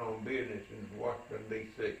of town on business in Washington,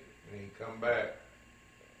 D.C. And he come back,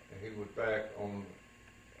 and he was back on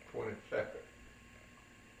the 22nd.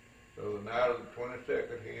 So the night of the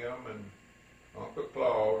 22nd, him and Uncle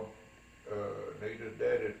Claude, Nita's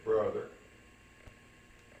daddy's brother,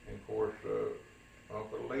 and of course,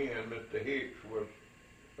 Uncle Lynn, Mr. Hicks, was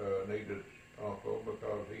Nita's uncle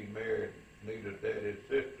because he married Nita's daddy's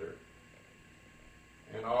sister.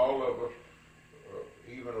 And all of us,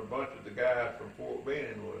 even a bunch of the guys from Fort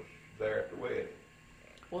Benning, was there at the wedding.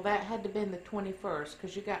 Well, that had to have been the 21st,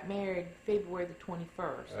 because you got married February the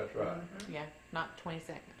 21st. That's right. Mm-hmm. Yeah, not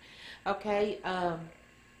 22nd. Okay,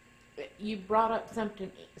 you brought up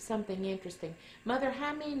something interesting. Mother,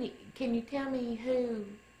 can you tell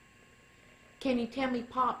me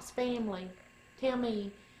Pop's family? Tell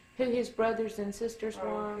me who his brothers and sisters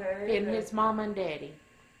were, Okay, and his mom and daddy.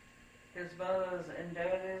 His brothers and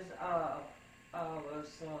daddies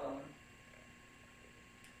was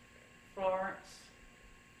Florence.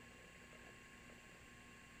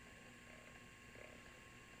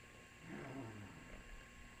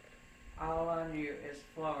 All I knew is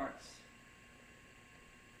Florence.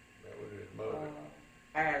 That was his mother.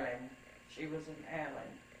 Allen. She was an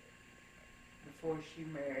Allen. And before she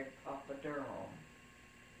married Papa Durham.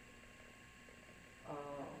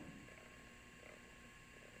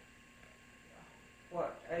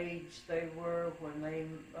 What age they were when they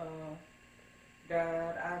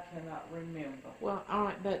died, I cannot remember. Well, all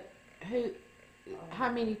right, but how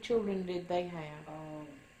many children did they have?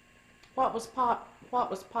 What was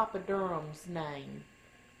Papa Durham's name?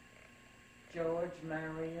 George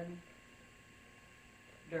Marion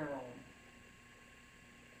Durham.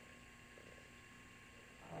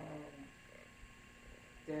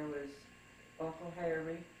 There was Uncle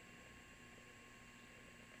Harry,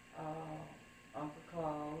 Uncle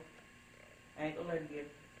Claude, Aunt Lydia,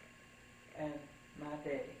 and my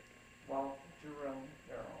daddy, Walton Jerome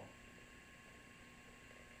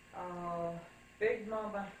Durham. Big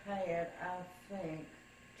Mama had, I think,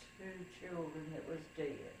 2 children that was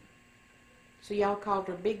dead. So y'all called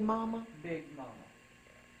her Big Mama? Big Mama.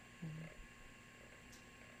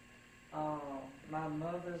 My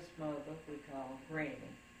mother's mother, we call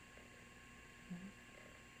Granny.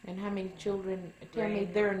 And how many children? Tell me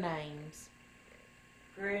their names.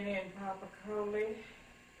 Granny and Papa Coley.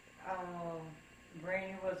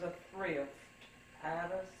 Granny was a thrift.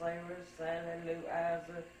 Ida, Sarah, Sally, Lou,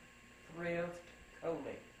 Isa, Thrift,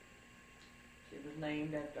 Coley. She was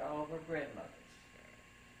named after all of her grandmothers.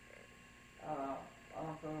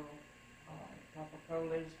 Papa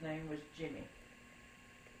Coley's name was Jimmy.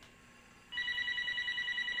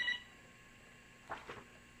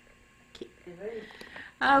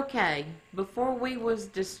 Okay, before we was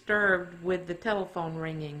disturbed with the telephone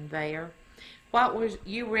ringing there,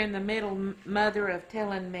 you were in the middle, Mother, of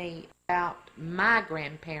telling me about my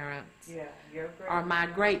grandparents. Yeah, your or my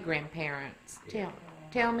great-grandparents.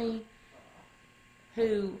 Tell me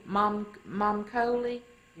who, Mom Coley?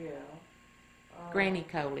 Yeah. Granny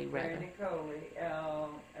Coley, rather. Granny Coley,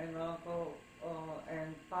 and Uncle,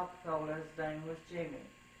 and Papa Coley's name was Jimmy.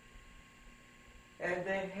 And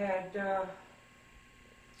they had,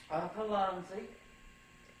 Uncle Lonzy,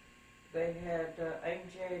 they had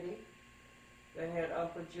Aunt Jetty, they had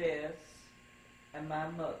Uncle Jess, and my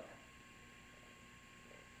mother.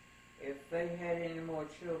 If they had any more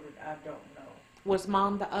children, I don't know. Was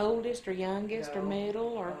Mom the oldest or youngest or No,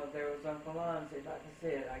 middle? Or there was Uncle Lonzy, like I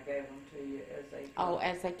said, I gave them to you as they came. Oh,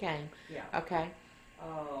 as they came. Yeah. Okay.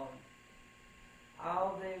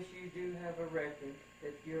 All this, you do have a record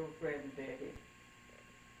that your granddaddy,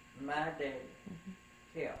 my daddy,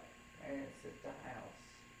 kept, and it's at the house.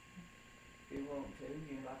 If you want to,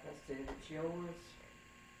 like I said, it's yours.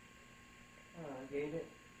 Get it,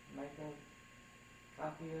 make a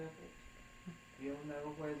copy of it. You'll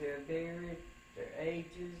know where they're buried, their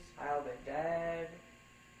ages, how they died.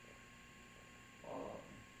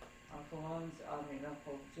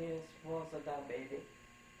 Uncle Jess was a diabetic.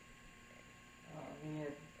 He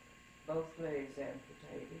had both legs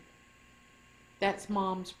amputated. That's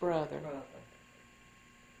Mom's brother. Brother.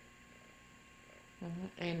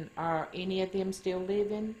 And are any of them still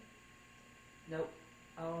living? Nope.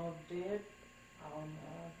 All of them dead. All my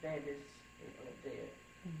daddy's people are dead.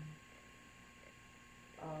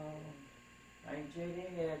 Aunt Judy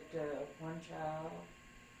had one child.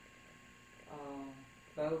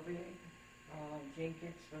 Bovie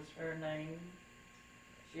Jenkins was her name.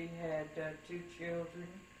 She had 2 children.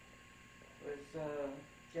 It was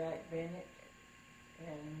Jack Bennett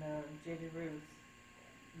and Judy Ruth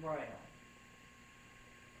Brown.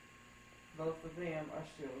 Both of them are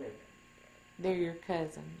still living. They're your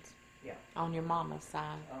cousins? Yeah. On your mama's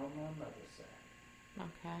side? On my mother's side.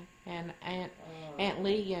 Okay. And Aunt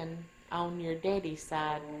Leon on your daddy's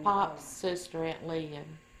side, Pop's sister, Aunt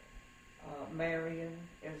Leon. Marion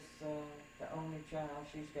is the only child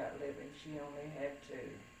she's got living. She only had 2.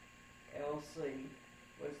 Elsie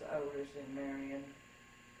was the oldest, and Marion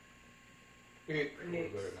Hicks was their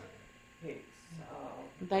name. Hicks.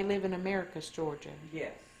 They live in Americus, Georgia.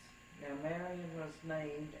 Yes. Now Marion was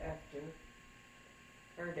named after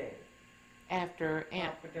her daddy. After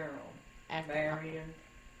Aunt Papa Durham. After Marion.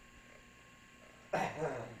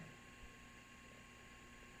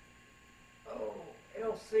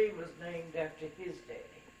 LC was named after his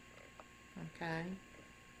daddy. Okay.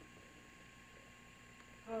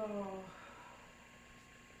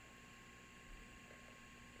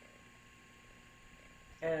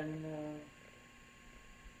 And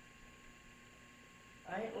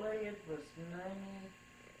Aunt Leah was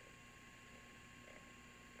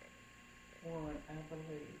 91, I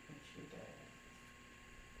believe, when she died.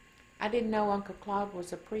 I didn't know Uncle Claude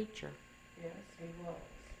was a preacher. Yes, he was.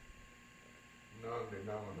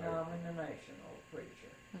 Non-denominational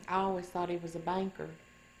preacher. I always thought he was a banker.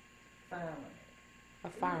 Fireman. A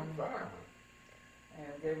fireman.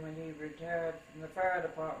 And then when he retired from the fire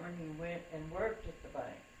department, he went and worked at the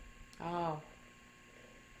bank. Oh,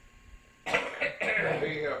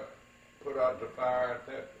 He put out the fire at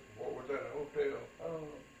that, what was that hotel? Oh,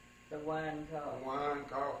 the wine The car. Wine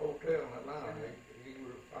Car Hotel in Atlanta. He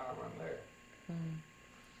was a fireman there. hmm.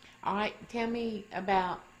 All right, tell me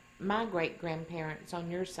about my great-grandparents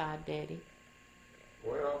on your side, Daddy.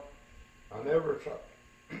 Well, I never saw,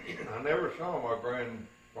 I never saw my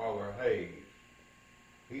grandfather Hayes.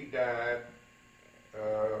 He died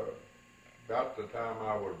about the time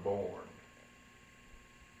I was born.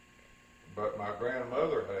 But my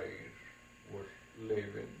grandmother Hayes was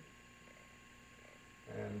living,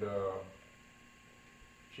 and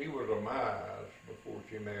she was a Mize before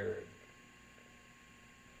she married.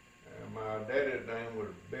 And my daddy's name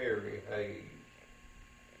was Barry Hayes.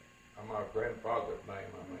 My grandfather's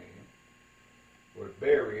name, was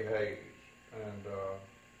Barry Hayes, and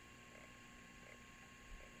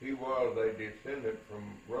he was a descendant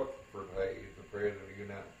from Rutherford Hayes, the President of the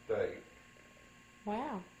United States.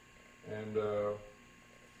 Wow. And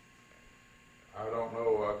I don't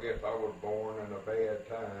know, I guess I was born in a bad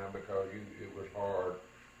time because it was hard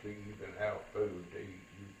to even have food to eat.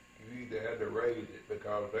 You either had to raise it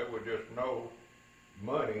because there was just no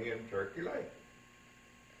money in circulation.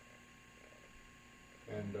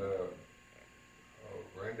 And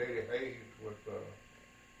Granddaddy Hayes was,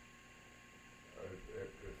 as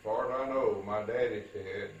far as I know, my daddy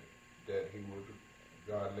said that he was a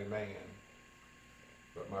godly man.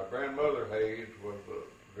 But my grandmother Hayes was a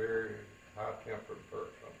very high-tempered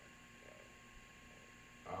person.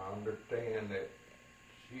 I understand that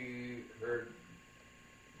her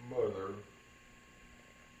mother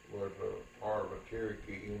was a part of a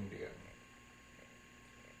Cherokee Indian.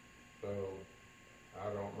 So I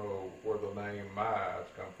don't know where the name Mize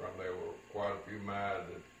come from. There were quite a few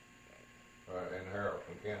Mizes in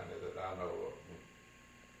Harrison County that I know of and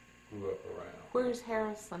grew up around. Where's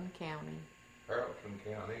Harrison County? Harrison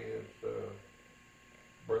County is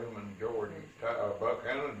Bremen, Georgia.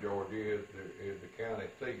 Buchanan, Georgia is the county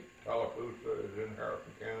seat. Tallapoosa is in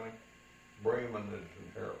Harrison County. Bremen is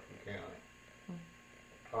in Harrison County.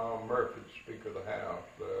 Tom Murphy's Speaker of the House,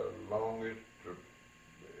 the longest,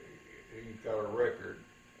 he's got a record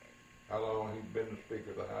how long he's been the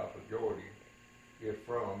Speaker of the House of Georgia, is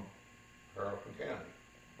from Harrison County,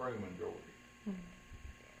 Bremen, Georgia.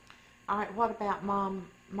 All right, what about Mom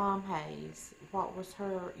Hayes? What was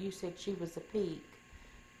her, you said she was a Peak.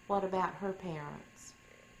 What about her parents?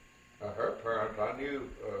 Her parents, I knew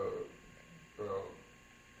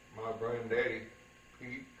my granddaddy,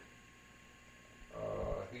 Pete.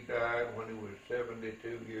 He died when he was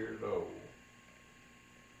 72 years old.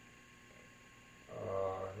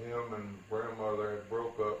 Him and grandmother had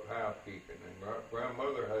broke up housekeeping, and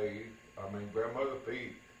grandmother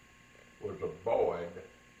Pete was a Boyd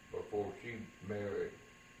before she married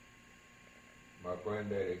my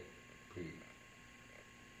granddaddy Pete.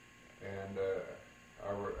 And I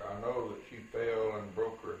know that she fell and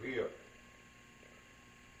broke her hip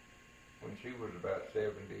when she was about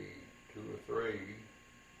 72 or 3.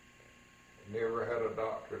 Never had a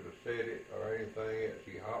doctor to set it or anything.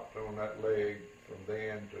 She hopped on that leg from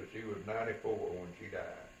then till she was 94 when she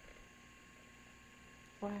died.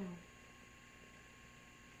 Wow.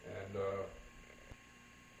 And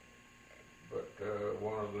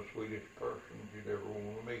one of the sweetest persons you'd ever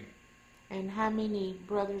want to meet. And how many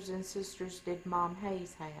brothers and sisters did Mom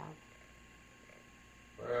Hayes have?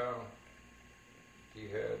 Well, she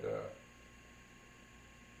had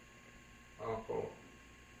Uncle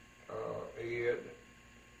Ed,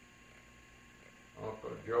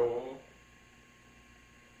 Uncle Joel,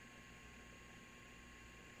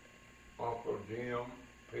 Uncle Jim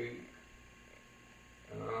Peak,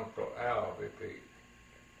 and Uncle Albie Peak.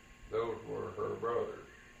 Those were her brothers.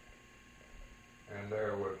 And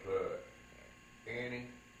there was Annie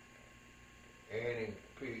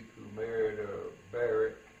Peak, who married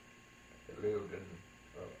Barrett, that lived in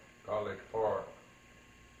College Park.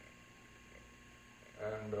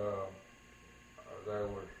 And there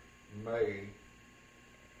was May,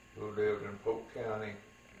 who lived in Polk County,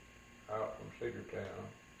 out from Cedartown.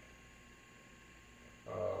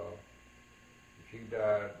 She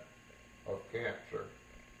died of cancer.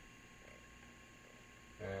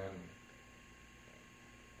 And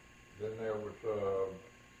then there was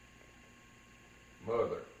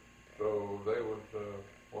mother. So there was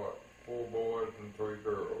 4 boys and 3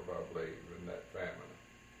 girls, I believe, in that family.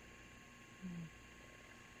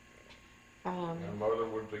 And mother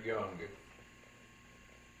was the youngest.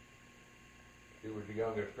 She was the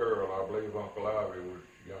youngest girl. I believe Uncle Ivy was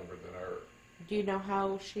younger than her. Do you know how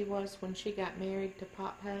old she was when she got married to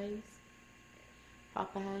Pop Hayes?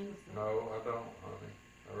 Papa Hayes? No, I don't, honey.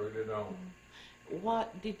 I really don't.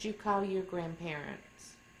 What did you call your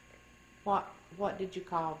grandparents? What did you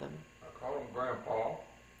call them? I call them Grandpa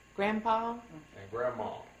Grandpa and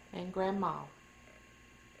Grandma. and Grandma.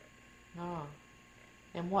 Oh.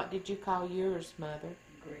 And what did you call yours, Mother?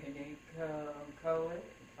 Granny Coley,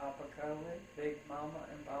 Papa Coley, Big Mama,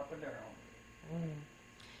 and Papa Durham.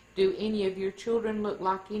 Do any of your children look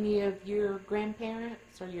like any of your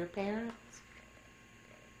grandparents or your parents?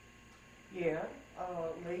 Yeah,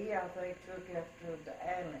 Lee, I think, took after the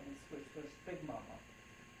Allens, which was Big Mama.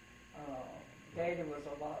 Daddy was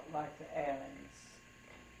a lot like the Allens.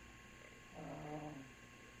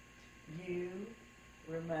 You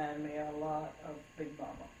remind me a lot of Big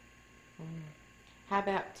Mama. How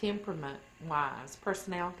about temperament-wise,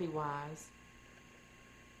 personality-wise?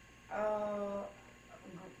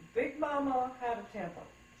 Big Mama had a temper.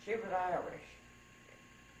 She was Irish.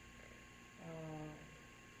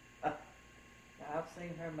 I've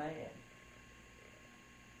seen her mad.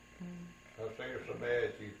 I've seen her so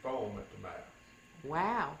mad she foam at the mouth.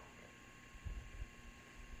 Wow.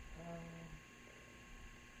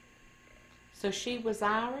 So she was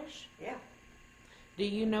Irish? Yeah. Do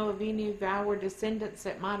you know of any of our descendants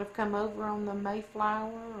that might have come over on the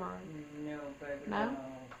Mayflower? Or? No, baby, No? no.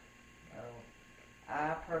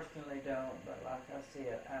 I personally don't, but like I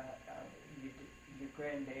said, your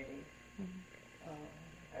granddaddy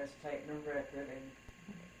has taken a record, and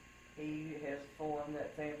he has formed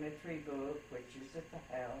that family tree book, which is at the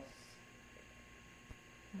house.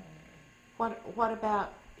 What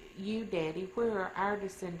about you, Daddy? Where are our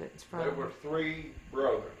descendants from? There were 3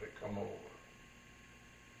 brothers that come over.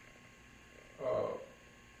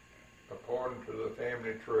 According to the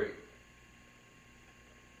family tree,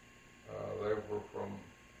 they were from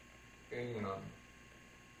England.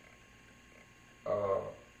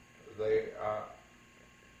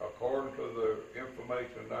 According to the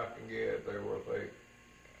information I can get, there was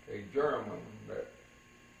a German that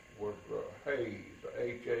was Hayes,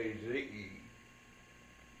 H-A-Z-E,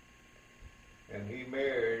 and he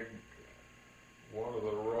married one of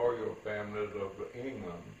the royal families of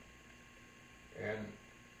England, and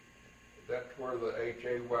that's where the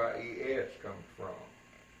H-A-Y-E-S comes from.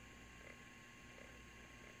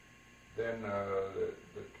 Then the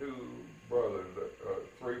 2 brothers,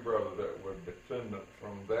 3 brothers that were descendants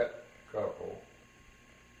from that couple,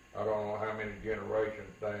 I don't know how many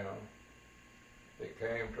generations down, they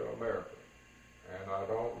came to America. And I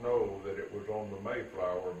don't know that it was on the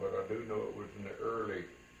Mayflower, but I do know it was in the early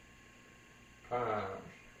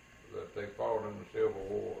times that they fought in the Civil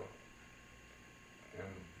War.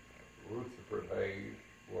 And Rutherford Hayes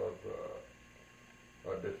was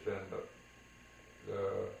a descendant.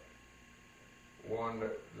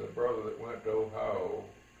 The brother that went to Ohio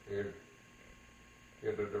is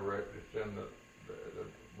a direct descendant. The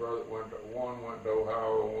brother one went to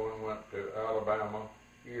Ohio, one went to Alabama,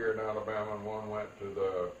 here in Alabama, and one went to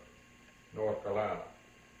the North Carolina.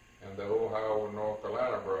 And the Ohio and North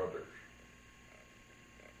Carolina brothers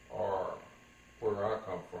are where I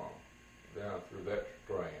come from, down through that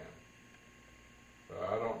strand. So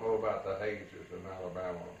I don't know about the Hayeses in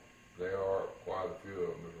Alabama. There are quite a few of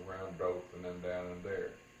them around Dothan and down in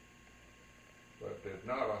there. But there's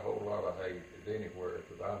not a whole lot of Hayeses anywhere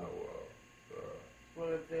that I know of.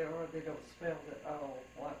 Well, if there are, they don't spell it all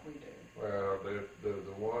like we do. Well, there's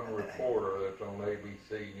the one reporter that's on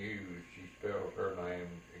ABC News, she spells her name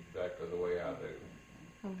exactly the way I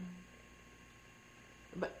do.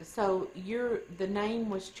 But so the name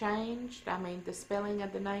was changed? I mean, the spelling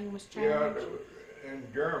of the name was changed? Yeah, in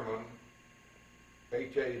German,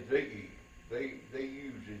 H-A-Z-E, they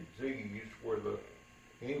use Z's where the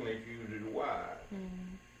English uses Y's.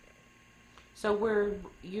 So we're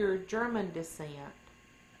your German descent?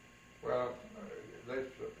 Well,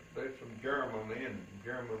 there's some German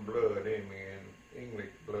blood in me, and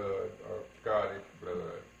English blood or Scottish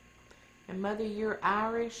blood. And Mother, you're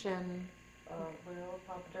Irish and... well,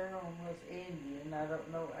 Papa Durham was Indian. I don't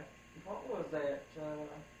know. What was that?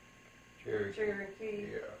 Cherokee. Cherokee.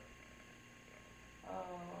 Yeah.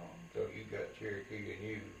 So you got Cherokee in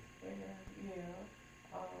you.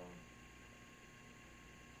 Yeah.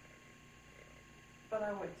 But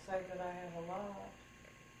I would say that I have a lot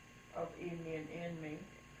of Indian in me.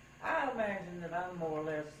 I imagine that I'm more or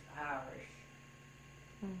less Irish.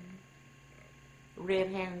 Red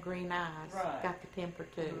hair and green eyes. Right. Got the temper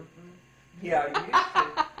too. Mm-hmm. Yeah, I used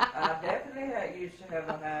to. I definitely used to have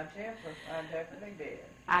a high temper. I definitely did.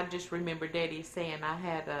 I just remember Daddy saying I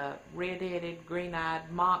had a red-headed, green-eyed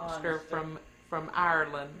monster from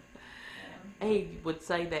Ireland. he would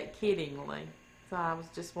say that kiddingly. So I was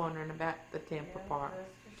just wondering about the temper Yeah, part.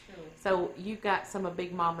 that's for sure. So you got some of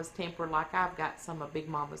Big Mama's temper like I've got some of Big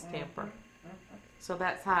Mama's temper. Mhm. So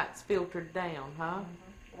that's how it's filtered down, huh?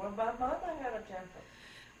 Mhm. Well, my mother had a temper.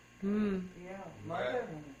 Hmm. Yeah, My- mother.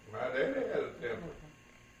 My daddy had a temper.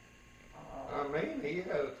 Uh, I mean, he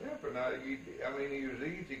had a temper. Now, he was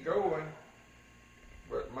easy going,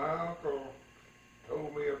 but my uncle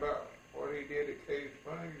told me about what he did at Cave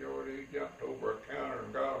Springs, Georgia. He jumped over a counter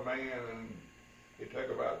and got a man, and it took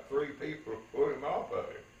about 3 people to pull him off of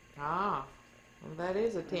it. Ah, well, that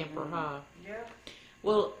is a temper, huh? yeah.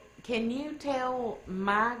 Well, can you tell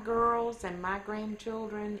my girls and my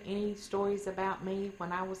grandchildren any stories about me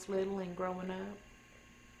when I was little and growing up?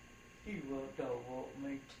 You don't want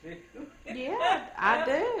me to. Yeah, I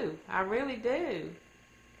do. I really do.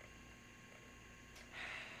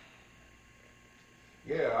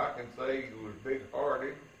 Yeah, I can say he was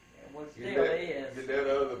big-hearted. Well, You still let, is. you let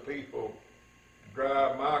other people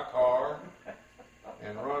drive my car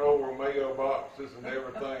and run over mailboxes and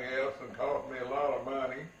everything else and cost me a lot of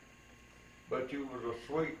money. But you was a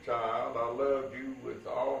sweet child. I loved you with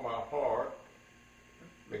all my heart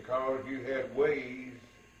because you had ways,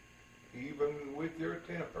 even with your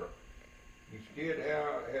temper. You still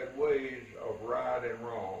had ways of right and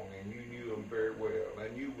wrong, and you knew them very well.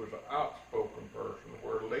 And you was an outspoken person,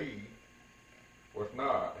 where Lee was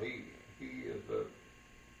not. He is a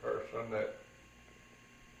person that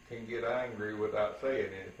can get angry without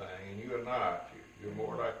saying anything, and you are not. You're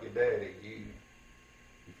more like your daddy.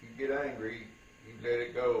 If you get angry, you let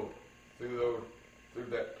it go through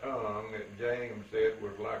that tongue that James said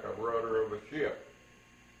was like a rudder of a ship.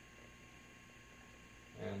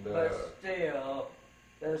 And But still,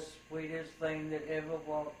 the sweetest thing that ever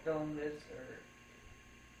walked on this earth.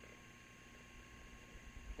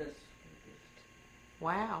 The sweetest.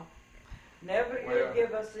 Wow. Never Well, did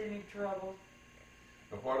give us any trouble.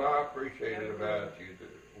 and what I appreciated about you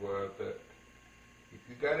was that if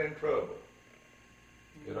you got in trouble,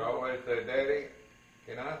 you'd always say, "Daddy,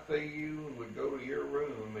 can I see you?" And we'd go to your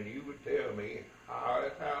room, and you would tell me how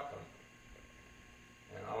it happened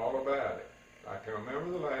and all about it. I can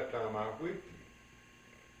remember the last time I whipped you.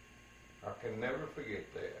 I can never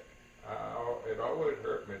forget that. It always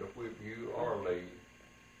hurt me to whip you or Lee,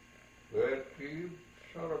 but you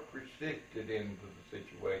sort of persisted into the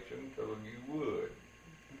situation until you would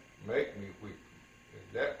make me whip you.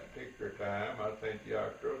 At that particular time, I sent you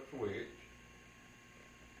out to a switch.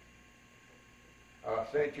 I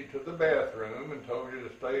sent you to the bathroom and told you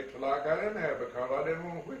to stay till I got in there because I didn't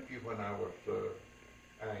want to whip you when I was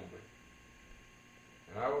angry.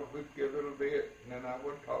 And I would whip you a little bit, and then I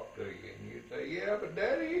would talk to you, and you'd say, "Yeah, but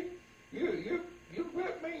Daddy, you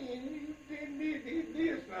whipped me, and you did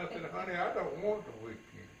this." And I said, "Honey, I don't want to whip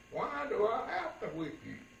you. Why do I have to whip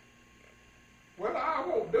you?" "Well, I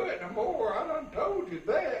won't do it no more. I done told you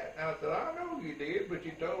that." And I said, "I know you did, but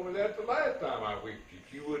you told me that's the last time I whipped you.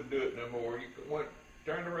 You wouldn't do it no more. You went,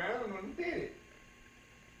 turned around and did it."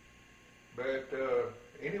 But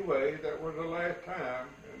anyway, that was the last time,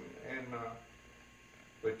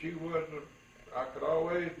 but you wasn't. I could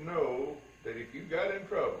always know that if you got in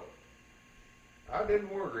trouble, I didn't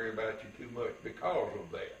worry about you too much because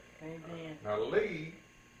of that. Amen. Now Lee,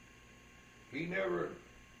 he never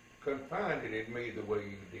confided in me the way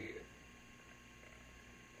you did.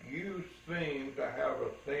 You seemed to have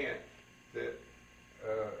a sense that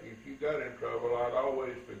if you got in trouble, I'd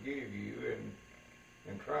always forgive you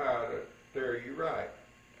and try to steer you right.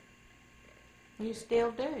 You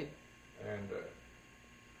still do. And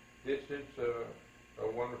this is a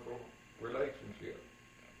wonderful relationship.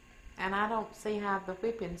 And I don't see how the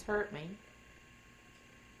whippings hurt me.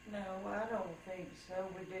 No, I don't think so.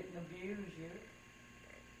 We didn't abuse you.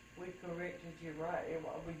 We corrected you right.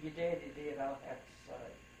 Well, your daddy did, I'll have to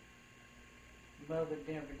say. Mother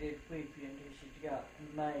never did whip you until she got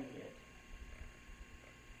mad.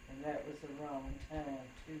 And that was the wrong time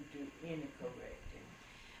to do any correcting.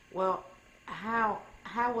 Well, how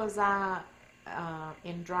was I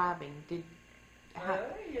in driving? Well,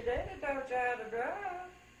 your daddy taught you how to drive.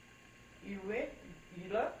 You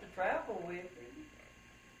loved to travel with him.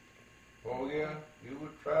 Oh yeah, you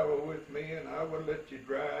would travel with me, and I would let you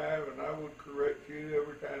drive, and I would correct you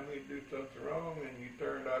every time you do something wrong, and you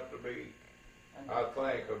turned out to be, I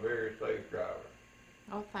think, a very safe driver.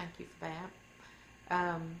 Oh, thank you for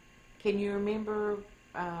that. Can you remember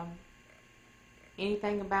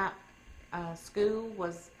anything about school?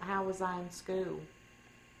 How was I in school?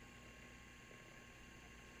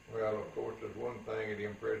 Well, of course, there's one thing that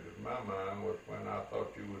impressed my mind was when I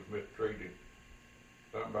thought you was mistreated.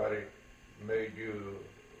 Somebody made you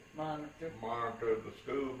monitor the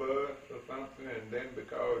school bus or something, and then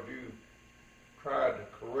because you tried to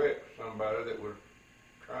correct somebody that was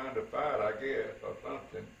trying to fight, I guess, or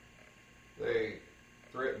something, they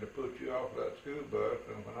threatened to put you off that school bus,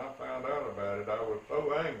 and when I found out about it, I was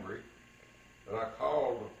so angry that I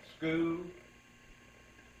called the school,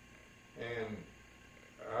 and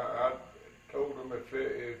I told them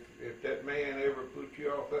if that man ever put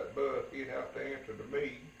you off that bus, he'd have to answer to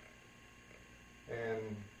me.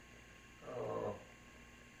 And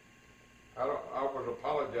I was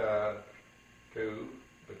apologized to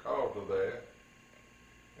because of that.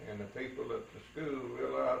 And the people at the school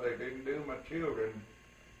realized they didn't do my children.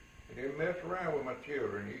 They didn't mess around with my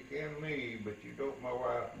children. You can leave, but you don't my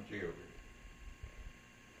wife and children.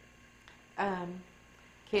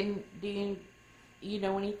 Do you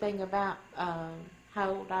know anything about how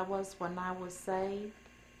old I was when I was saved?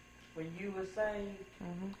 When you were saved?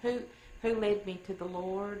 Mm-hmm. Who led me to the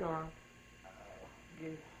Lord, or?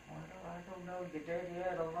 I don't know. Your daddy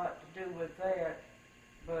had a lot to do with that,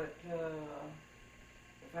 but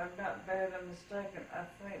if I'm not badly mistaken, I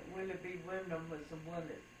think Willie B. Wyndham was the one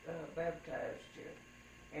that baptized you,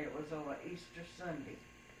 and it was on an Easter Sunday.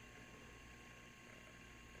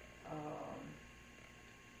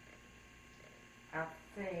 I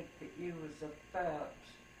think that you was about,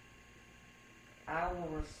 I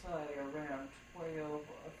want to say around 12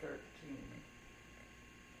 or 13.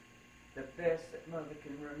 The best that Mother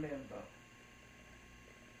can remember.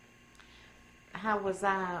 How old was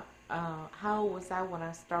I when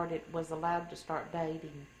I was allowed to start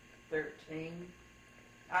dating? 16.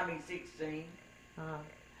 Uh,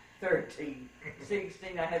 13.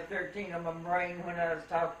 16. I had 13 on my brain when I was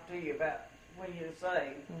talking to you about when you were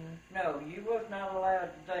saved. No, you was not allowed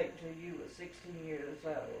to date till you were 16 years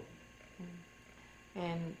old.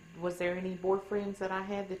 And was there any boyfriends that I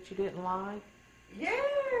had that you didn't like? Yeah!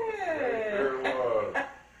 There was.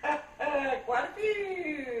 Quite a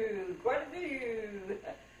few!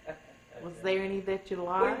 Was there any that you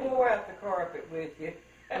liked? We wore out the carpet with you.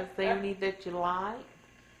 Was there any that you liked?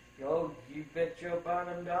 Oh, you bet your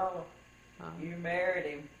bottom dollar. You married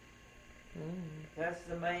him. That's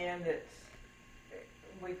the man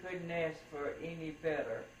we couldn't ask for any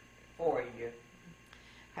better for you.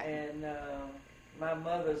 And my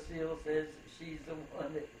mother still says that she's the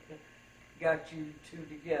one that got you two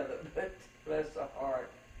together, but bless her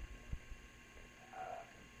heart.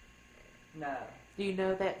 No. Do you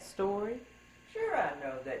know that story? Sure, I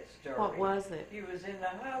know that story. What was it? You was in the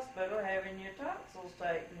hospital having your tonsils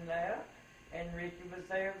taken out, and Ricky was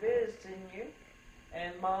there visiting you,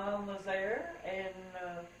 and Mom was there, and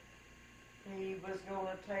he was going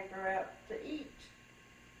to take her out to eat.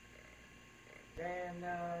 And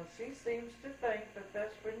she seems to think that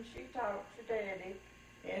that's when she talked to Daddy,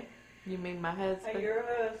 and You mean my husband? your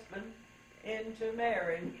husband, into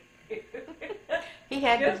marrying you. He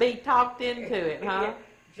had to be talked into it, huh?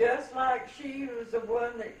 Just like she was the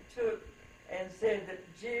one that took and said that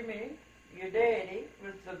Jimmy, your daddy,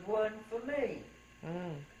 was the one for me.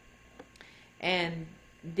 And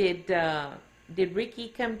did Ricky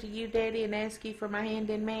come to you, Daddy, and ask you for my hand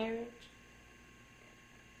in marriage?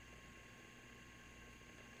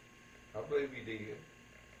 I believe he did.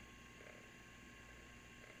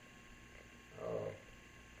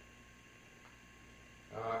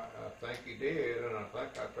 I think he did, and I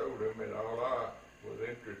think I told him that all I was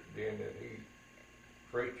interested in that he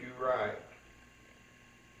treat you right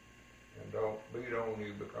and don't beat on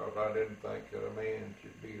you, because I didn't think that a man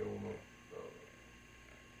should beat on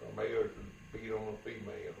a male should beat on a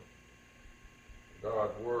female.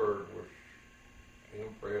 God's word was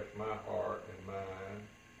impressed my heart and mind.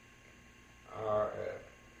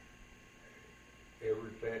 Ever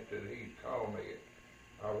since that he's called me,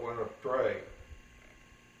 I went astray.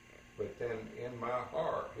 But then in my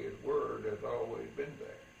heart, his word has always been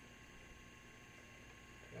there.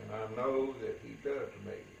 And I know that he does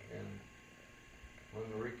me. And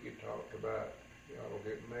when Ricky talked about y'all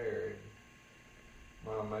getting married,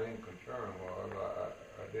 my main concern was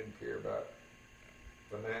I didn't care about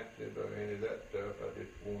finances or any of that stuff. I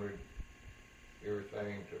just wanted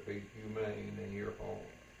everything to be humane in your home.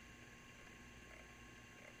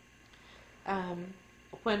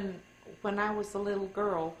 When I was a little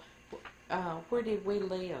girl, where did we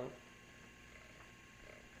live?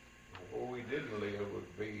 Where we didn't live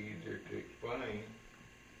would be easier to explain.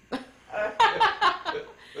 Well,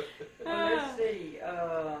 let's see.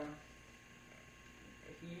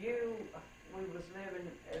 We was living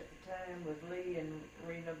at the time with Lee and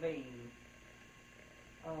Rena Bean.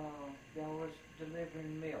 Y'all was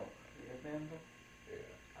delivering milk, you remember?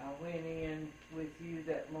 Yeah. I went in with you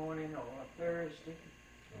that morning on a Thursday,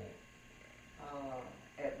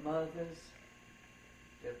 at Mother's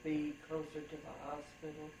to be closer to the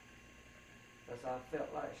hospital, because I felt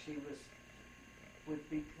like she would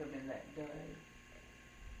be coming that day.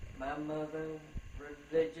 My mother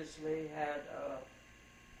religiously had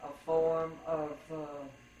a form of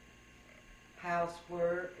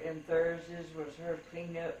housework, and Thursdays was her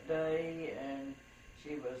cleanup day, and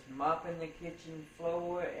she was mopping the kitchen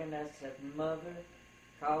floor, and I said, Mother,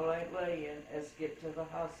 call Aunt Lillian, let's get to the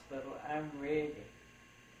hospital, I'm ready.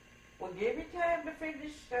 Well, give you time to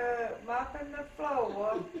finish mopping the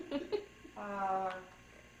floor,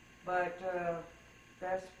 but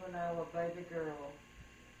that's when our baby girl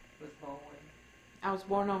was born. I was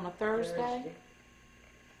born on a Thursday.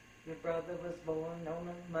 Your brother was born on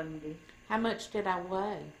a Monday. How much did I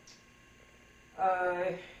weigh?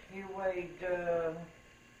 You weighed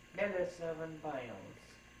nearly 7 pounds.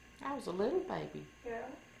 I was a little baby. Yeah,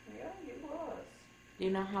 you was. Do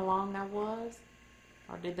you know how long I was?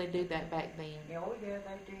 Or did they do that back then? Oh, yeah,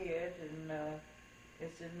 they did, and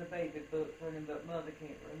it's in the baby book for him, but Mother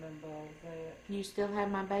can't remember all of that. You still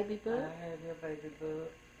have my baby book? I have your baby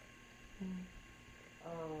book. Mm.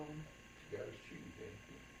 She got a shoe, didn't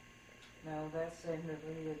she? No, that's in the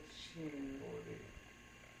red shoe. Oh, it is.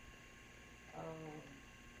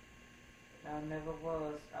 I never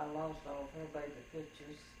was. I lost all of her baby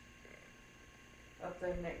pictures up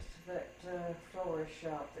there next to that florist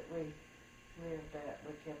shop that we lived at.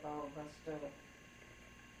 We kept all of my stuff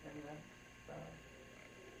in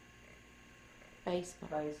the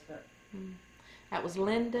basement. Mm. That was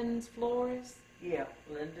Lyndon's Florist Yeah,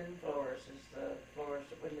 Linden Florist is the florist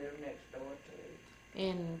that we live next door to.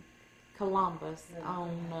 in Columbus Yeah.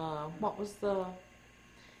 on, what was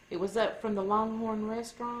it was up from the Longhorn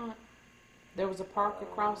Restaurant. There was a park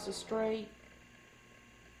across the street.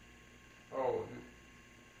 Oh,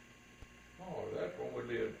 that's when we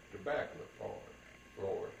lived the back of the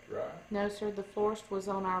florist, right? No, sir, the florist was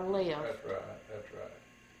on our left. That's right.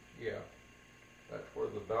 Yeah. That's where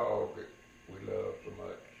the dog that we love so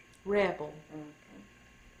much, Rebel.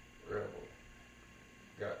 Mm-hmm. Rebel,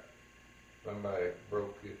 got somebody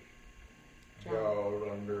broke his Jaw. jaws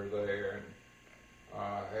under there, and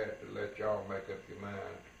I had to let y'all make up your mind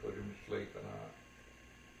to put him to sleep or not.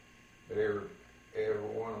 But every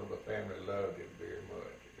one of the family loved him very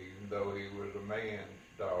much, even though he was a man's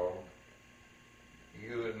dog.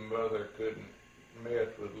 You and Mother couldn't mess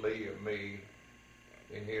with Lee and me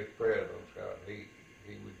in his presence, because he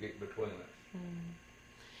would get between us. Mm.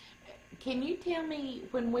 Can you tell me,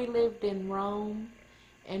 when we lived in Rome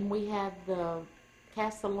and we had the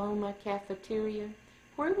Casaloma cafeteria,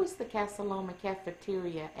 where was the Casaloma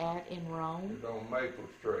cafeteria at in Rome? It was on Maple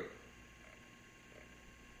Street.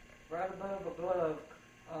 Right above a glove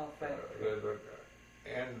factory. There's a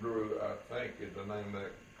Andrew, I think, is the name of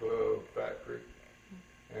that glove factory.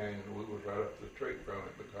 And we was right up the street from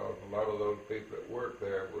it, because a lot of those people that worked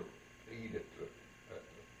there would eat at the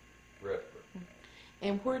restaurant.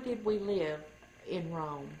 And where did we live in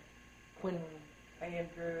Rome? When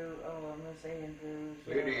Andrew, Miss Andrews.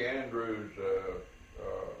 Lady Andrews'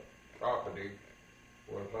 property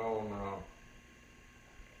was on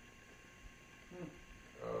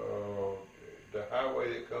the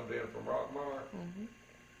highway that comes in from Rockmar. Mhm.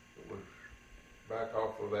 It was back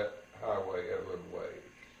off of that highway a little ways.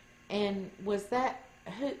 And was that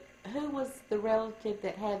who was the relative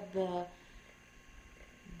that had the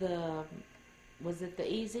was it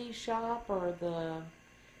the Easy Shop or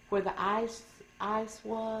where the ice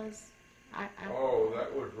was? Oh,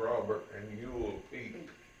 that was Robert and Ewell Peak,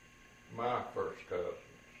 my first cousins.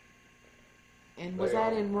 And was They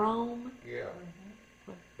that all- in Rome? Yeah,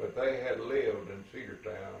 Mhm. but they had lived in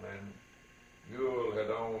Cedartown, and Ewell had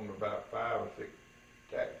owned about 5 or 6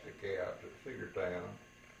 taxi cabs at Cedartown,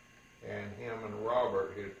 and him and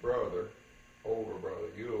Robert, his brother, older brother,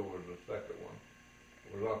 Ewell was the second one,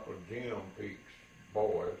 was Uncle Jim Peak's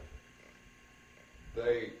boys.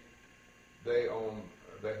 They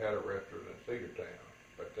had a restaurant in Cedartown,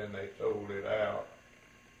 but then they sold it out,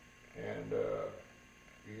 and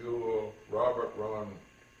Robert run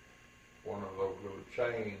one of those little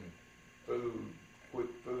chain quick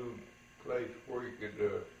food place where you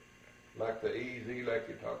could, like the Easy, like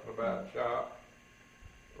you're talking about, shop.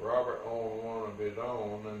 Robert owned one of his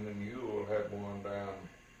own, and then Ewell had one down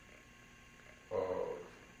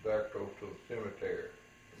there close to the cemetery,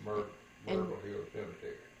 Myrtle Hill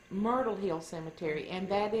Cemetery. Myrtle Hill Cemetery, and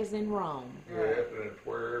that is in Rome. Right. Yes, and it's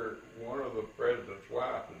where one of the president's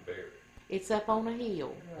wife is buried. It's up on a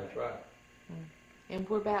hill. That's right. And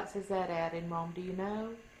whereabouts is that at in Rome? Do you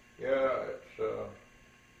know? Yeah,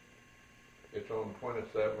 it's on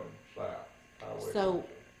 27 South Highway. So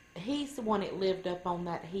he's the one that lived up on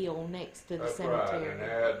that hill next to the That's cemetery. right, and they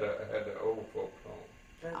had the old folks home.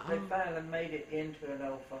 They finally made it into an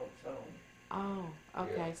old folks home. Oh,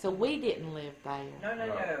 okay. Yeah. So we didn't live there.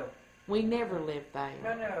 No. We never lived there.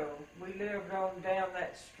 No. We lived on down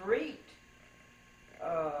that street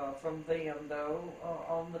from them, though,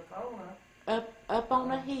 on the corner. Up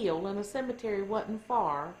on a hill, and the cemetery wasn't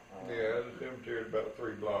far. Yeah, the cemetery's about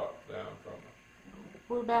 3 blocks down from us.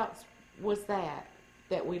 Whereabouts was that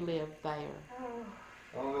we lived there?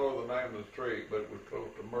 I don't know the name of the street, but it was close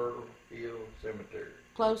to Myrtle Hill Cemetery.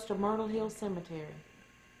 Close to Myrtle Hill Cemetery.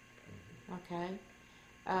 Okay.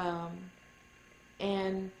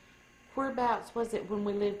 And whereabouts was it when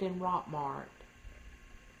we lived in Rockmart?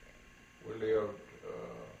 We lived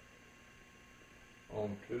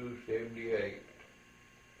on 278.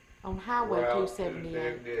 On Highway Route 278.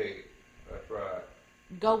 278, that's right.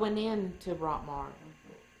 Going into Rockmart.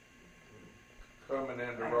 Coming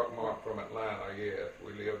into Rockmart from Atlanta, yes.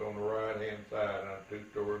 We lived on the right-hand side in a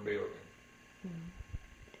 2-story building.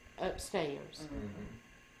 Upstairs. Mm-hmm.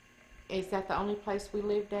 Is that the only place we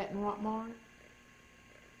lived at in Rockmart?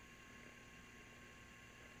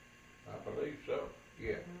 I believe so,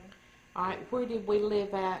 yeah. All right. Where did we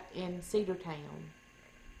live at in Cedartown?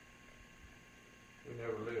 We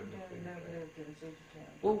never lived in the Never city. lived in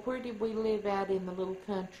Cedartown. Well, where did we live at in the little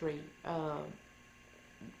country?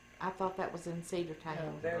 I thought that was in Cedartown.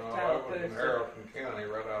 No, there's No, I was in Tallapoosa. Harrison County,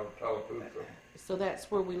 right out of Tallapoosa. So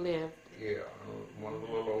that's where we lived. Yeah, one of the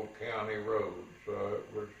little old county roads. It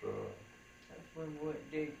was, That's when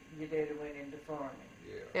your daddy went into farming.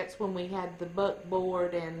 yeah. That's when we had the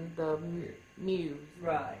buckboard and the mews.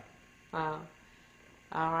 Right. All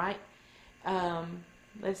right.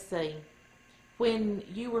 Let's see. When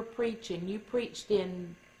you were preaching, you preached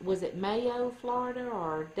in, was it Mayo, Florida,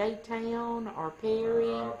 or Daytown, or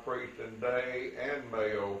Perry? I preached in Day and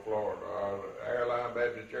Mayo, Florida. Airline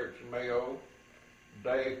Baptist Church in Mayo.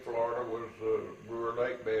 Day, Florida was Brewer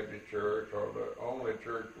Lake Baptist Church, or the only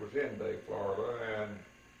church was in Day, Florida, and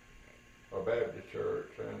a Baptist church.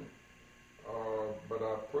 And but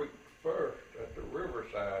I preached first at the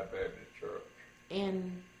Riverside Baptist Church.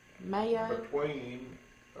 In Mayo? Between,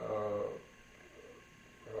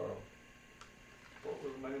 what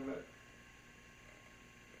was the name of it?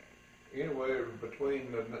 Anyway, it was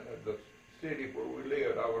between the city where we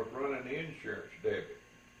lived. I was running the insurance debit.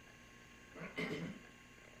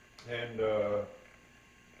 And, well,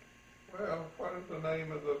 what is the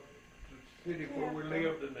name of the city where we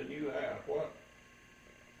lived in the new house? What?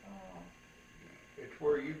 It's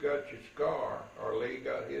where you got your scar, or Lee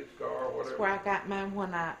got his scar, whatever. That's where I got mine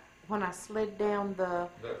when I slid down the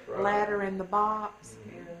That's right. ladder in the box.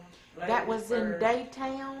 Yeah. That was in Ladiesburg.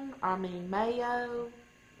 Daytown, Mayo,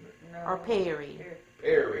 No. or Perry.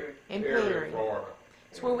 Perry. In Perry. Florida.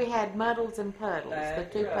 It's where we had Muddles and Puddles, That's the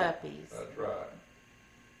two right. puppies. That's right.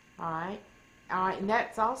 All right, and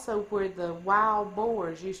that's also where the wild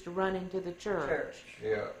boars used to run into the church.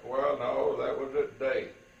 Yeah, well, no, that was at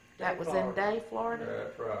Day. That was in Florida. Day, Florida.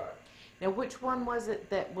 That's right. Now, which one was it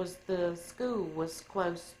that was the school was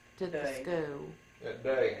close to the Day. school? That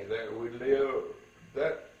Day, that we lived,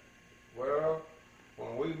 well,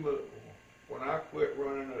 when I quit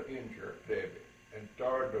running an insurance debit and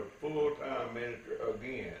started a full-time ministry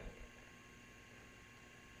again,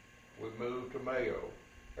 we moved to Mayo,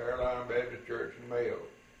 Airline Baptist Church in Mayo,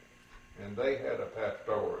 and they had a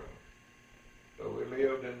pastorium. So we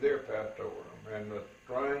lived in their pastorium, and the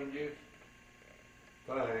strangest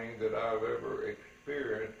thing that I've ever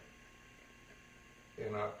experienced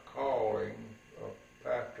in a calling of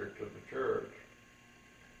pastor to the church,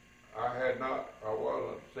 I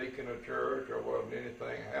wasn't seeking a church, there wasn't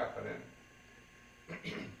anything happening.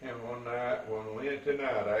 And one Wednesday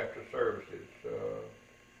night after services,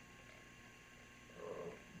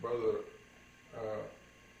 Brother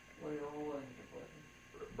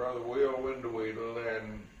Will Windeweedle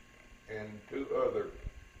and two other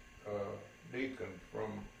deacons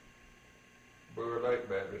from Brewer Lake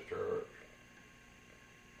Baptist Church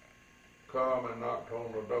come and knocked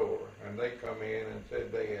on the door, and they come in and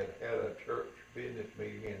said they had had a church business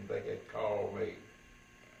meeting and they had called me.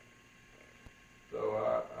 So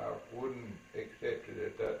I wouldn't accept it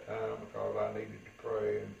at that time because I needed to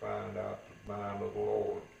pray and find out the mind of the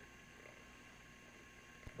Lord.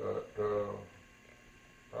 But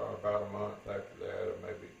probably about a month after that, or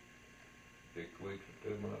maybe 6 weeks or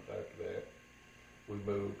 2 months after that, we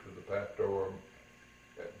moved to the pastorium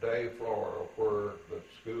at Day, Florida, where the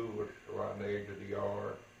school was right on the edge of the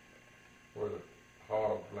yard, where the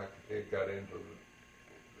hogs, like I said, got into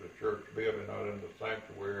the church building, not in the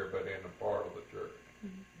sanctuary, but in a part of the church.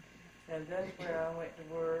 And and that's where I went to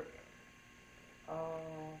work,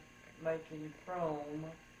 making chrome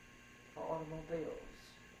for automobiles.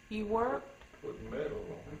 You worked Put metal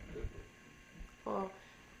on it, didn't we? for,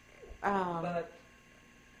 But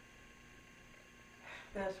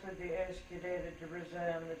that's when they asked your daddy to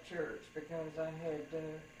resign the church because I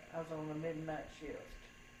was on a midnight shift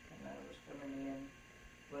and I was coming in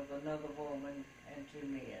with another woman and two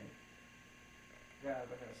men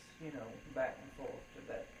driving us, back and forth to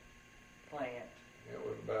that plant. It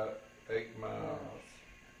was about 8 miles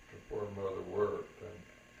to where Mother worked,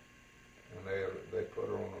 and they put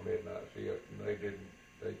her on a midnight shift, and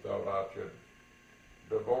they thought I should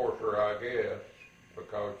divorce her, I guess,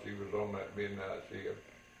 because she was on that midnight shift.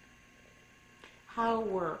 how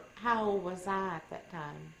old was I at that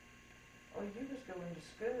time? Well, you was going to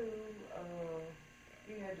school,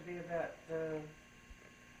 you had to be about,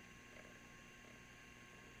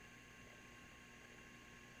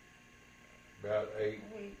 About 8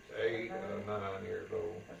 eight, or 9 years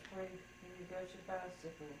old. That's where you got your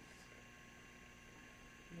bicycles.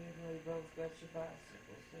 You and we both got your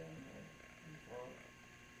bicycles down there.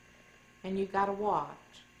 And you got a watch.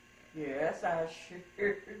 Yes, I sure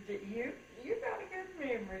did. You got a good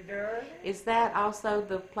memory, darling. Is that also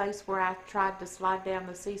the place where I tried to slide down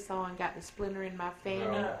the seesaw and got the splinter in my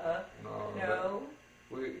fanny? No.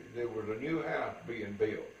 There was a new house being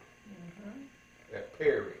built Mm-hmm. at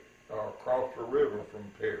Perry, or across the river from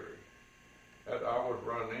Perry. I was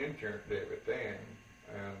running the insurance debit then,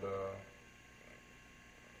 and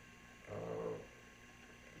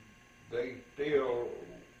they still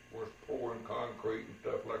was pouring concrete and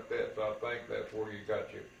stuff like that, so I think that's where you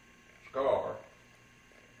got your scar.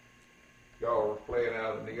 Y'all was playing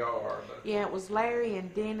out in the yard. Yeah, it was Larry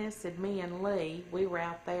and Dennis and me and Lee. We were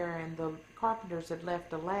out there, and the carpenters had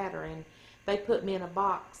left a ladder, and they put me in a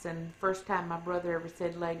box. And first time my brother ever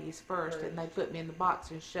said "ladies first," and they put me in the box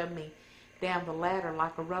and shoved me down the ladder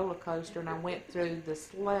like a roller coaster, and I went through the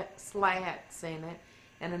slats in it,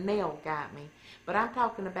 and a nail got me. But I'm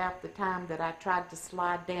talking about the time that I tried to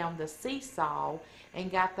slide down the seesaw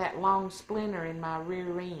and got that long splinter in my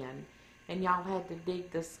rear end, and y'all had to dig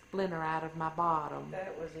the splinter out of my bottom.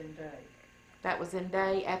 That was in day. That was in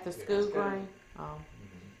day at the school ground? Oh.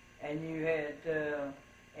 And you had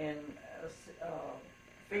in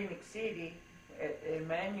Phoenix City at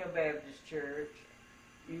Emmanuel Baptist Church,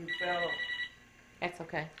 you fell. That's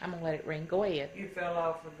okay. I'm gonna let it ring. Go ahead. You fell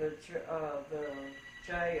off of the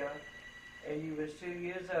chair, and you was 2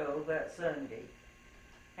 years old that Sunday.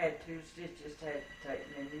 Had 2 stitches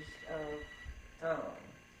taken in his tongue.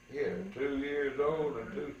 Yeah, 2 years old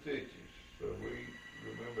and 2 stitches. So we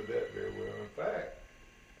remember that very well. In fact,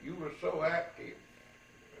 you were so active,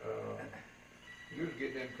 you was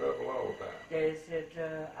getting in trouble all the time. Daddy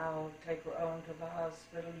said, I'll take her on to the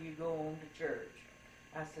hospital, you go on to church.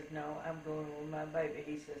 I said, no, I'm going with my baby.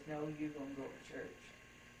 He says, no, you're going to go to church.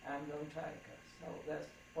 I'm going to take her. So that's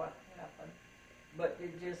what happened. But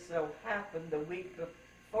it just so happened the week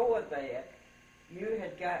before that, you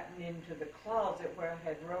had gotten into the closet where I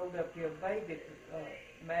had rolled up your baby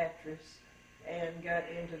mattress and got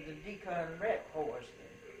into the decon rat poison.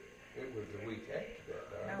 It was the week after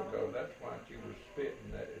that, No. because that's why she was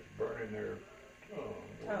spitting that it's burning their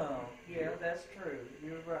tongue. Yeah, that's true.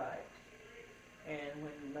 You're right. And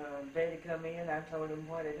when Daddy come in, I told him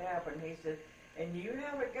what had happened. He said, and you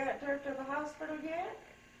haven't got her to the hospital yet?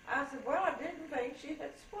 I said, well, I didn't think she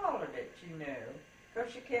had swallowed it,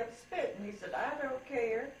 because she kept spitting. He said, I don't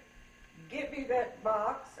care. Get me that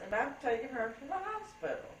box, and I'm taking her to the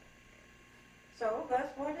hospital. So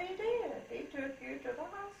that's what he did. He took you to the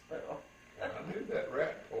hospital. I knew that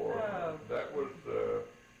rat poison. That was,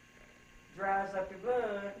 Dries up your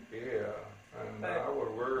blood. yeah, and But I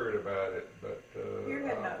was worried about it, but You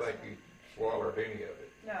had I not don't think he swallowed any of it.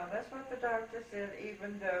 No, that's what the doctor said,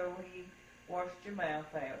 even though he washed your mouth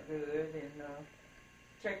out good and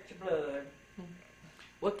checked your blood.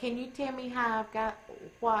 Well, can you tell me how I've got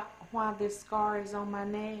why this scar is on my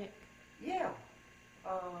neck? Yeah.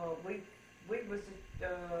 We was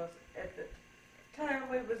at the time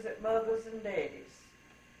we was at Mother's and Daddy's,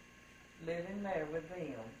 living there with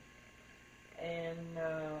them. And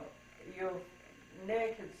your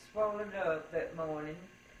neck had swollen up that morning,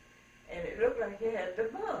 and it looked like you had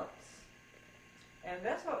the mumps. And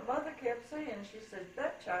that's what Mother kept saying. She said,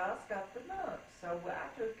 that child's got the mumps. So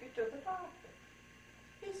I took you to the doctor.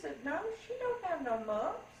 He said, no, she don't have no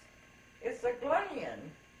mumps. It's a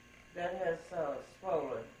gland that has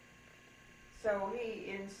swollen. So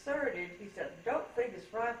he inserted, he said, don't think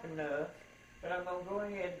it's ripe enough, but I'm going to go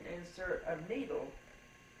ahead and insert a needle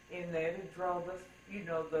in there to draw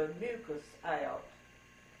the mucus out.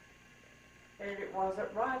 and it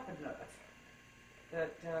wasn't ripe enough.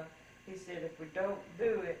 But he said if we don't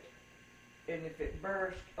do it, and if it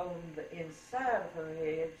burst on the inside of her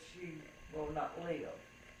head, she will not live.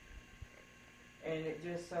 And it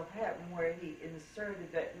just so happened where he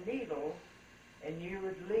inserted that needle, and you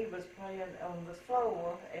would leave us playing on the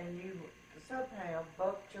floor, and you somehow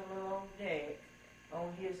bucked your little old neck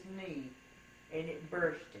on his knee, and it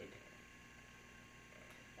bursted.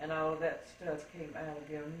 And all of that stuff came out of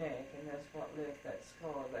your neck, and that's what left that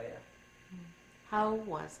scar there. How old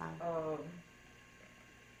was I?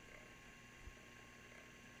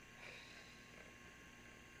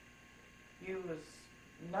 You was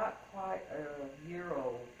not quite a year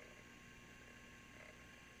old.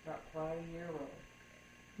 Not quite a year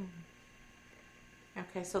old.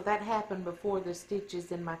 Okay, so that happened before the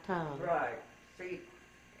stitches in my tongue. Right. See,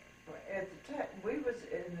 at the time, we was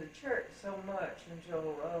in the church so much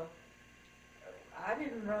until I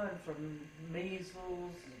didn't run from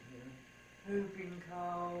measles and whooping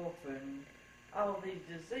cough and all these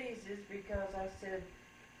diseases because I said,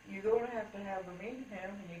 you're going to have them anyhow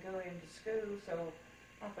when you go into school, so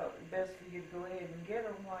I thought it best for you to go ahead and get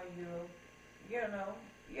them while you're,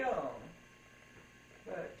 young.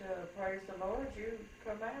 But praise the Lord, you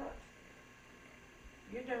come out.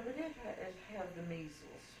 You never did have the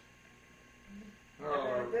measles.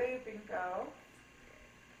 Oh, The whooping cough.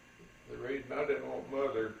 the reason I didn't want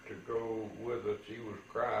Mother to go with us, she was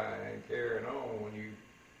crying and carrying on when you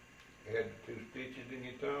had 2 stitches in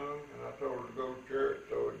your tongue, and I told her to go to church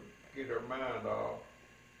so it'd get her mind off.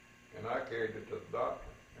 And I carried it to the doctor,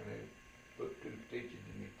 and they put 2 stitches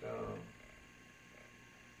in your tongue.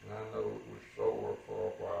 And I know it was sore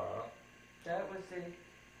for a while. That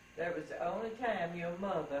was the only time your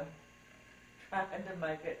mother tried to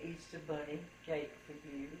make an Easter bunny cake for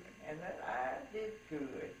you, and that I did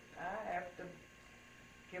good. I have to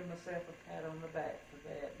give myself a pat on the back for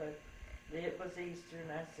that, but it was Easter,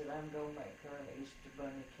 and I said, I'm going to make her an Easter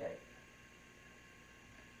bunny cake.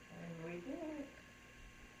 And we did.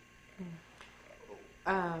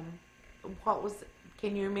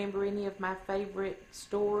 Can you remember any of my favorite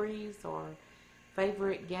stories or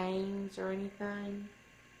favorite games or anything?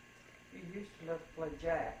 You used to love to play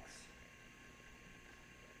jacks.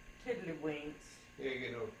 Tiddlywinks.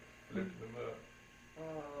 Yeah, lifting them up.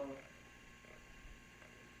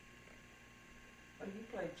 Well, you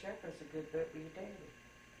played checkers a good bit with your daddy.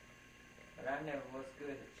 But I never was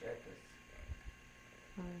good at checkers.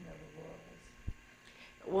 Never was.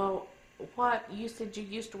 Well, you said you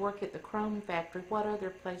used to work at the Chrome factory. What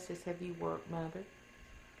other places have you worked, Mother?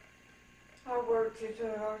 I worked at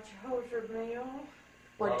Horser Mill.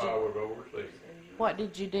 While I was overseas. What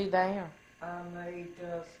did you do there? I made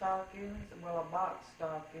stockings. Well, I boxed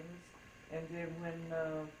stockings. And then when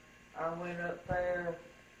I went up there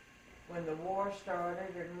when the war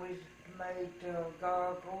started, and we made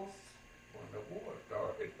goggles. When the war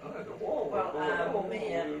started, the war was Well, going on. I We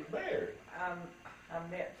was there.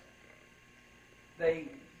 meant they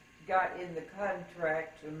got in the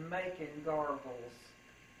contract to making gargles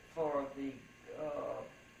for the,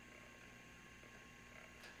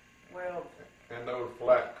 And those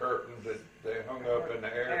flat curtains that they hung up in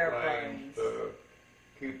the airplanes airplanes. to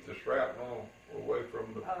keep the shrapnel away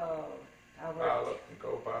from the pilots and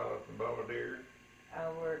co-pilots and bombardiers. I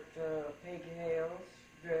worked Peggy-Hales,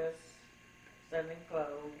 dress, selling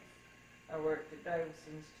clothes. I worked at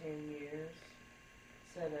Davison's 10 years,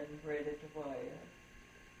 selling ready to wear.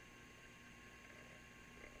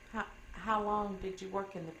 How long did you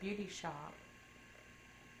work in the beauty shop?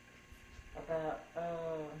 About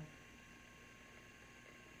a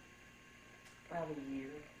year.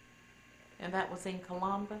 And that was in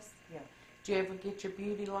Columbus? Yeah. Did you ever get your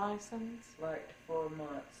beauty license? Like 4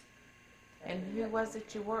 months. And who was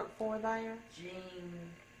it you worked for there?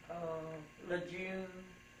 Jean Lejeune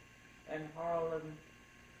and Harlan.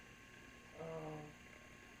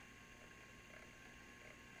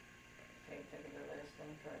 Can't think of the last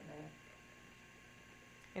name right now.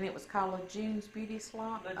 And it was called Lejeune's Beauty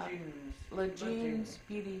Salon? Lejeune's. Lejeune's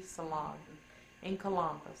Beauty Salon in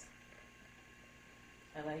Columbus.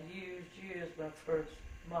 And I used you as my first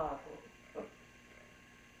model.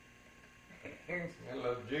 And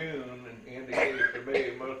June indicated to me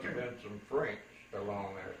it must have been some French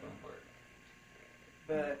along there somewhere.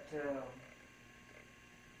 But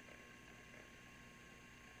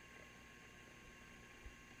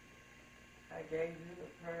I gave you the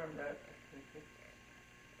permit.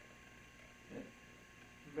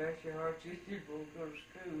 Bless your heart, you did go to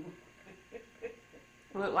school.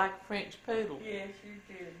 Looked like a French poodle. Yes, you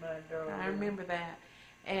did, my darling. I remember that.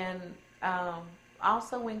 And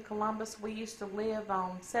also in Columbus, we used to live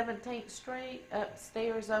on 17th Street,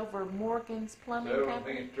 upstairs over Morgan's Plumbing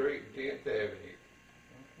Company. 17th Street and 10th Avenue.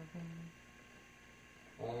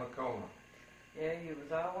 On the corner. Yeah, you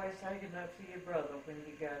was always hanging up for your brother when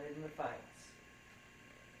you got in the fights.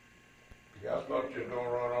 Yeah, I thought you was gonna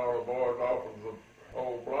run all the boys off of the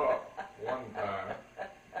whole block one time.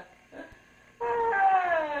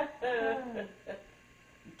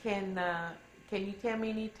 Can you tell me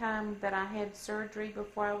any time that I had surgery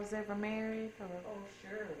before I was ever married, or Oh,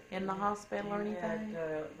 sure. in the hospital or anything?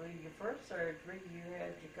 Well, your first surgery, you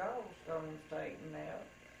had your gallstones taken out.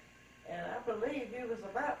 And I believe you was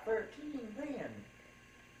about 13 then.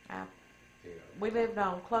 Yeah. We lived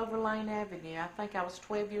on Clover Lane Avenue. I think I was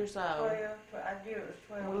 12 years old. 12, I knew it was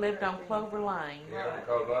 12. We lived on 13. Clover Lane. Yeah, Right.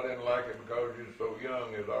 because I didn't like it because you was so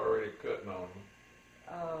young, it was already cutting on them.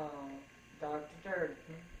 Dr. Durham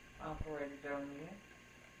operated on you.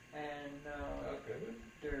 And, Okay.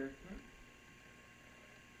 Durham.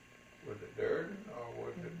 Was it Durden or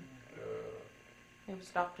was it, It was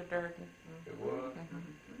Dr. Durden. it was?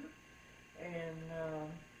 And,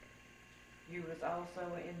 you was also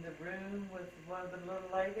in the room with one of the little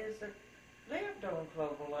ladies that lived on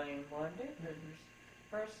Clover Lane, wasn't it? It was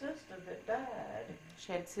her sister that died.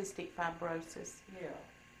 She had cystic fibrosis. Yeah.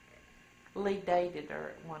 Lee dated her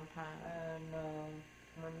at one time. And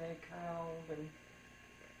when they called and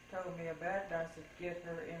told me about it, I said, get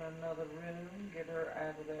her in another room, get her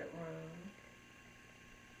out of that room.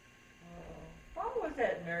 What was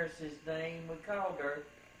that nurse's name? We called her.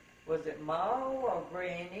 Was it Ma or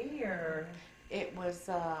Granny or? It was,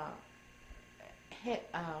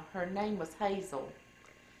 her name was Hazel.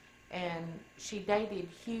 And she dated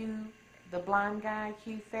Hugh, the blind guy,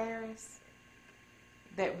 Hugh Ferris,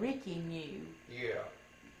 that Ricky knew. Yeah.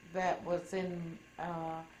 That was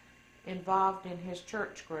involved in his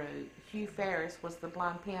church group. Hugh Ferris was the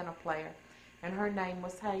blind piano player, and her name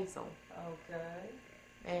was Hazel. Okay.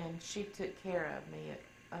 And she took care of me. It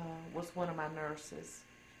was one of my nurses.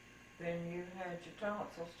 Then you had your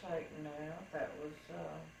tonsils taken out. That was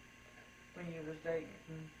when you was dating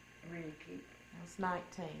Ricky. I was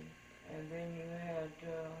 19. And then you had,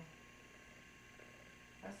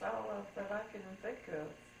 that's all that I can think of.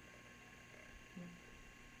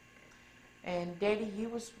 And Daddy, you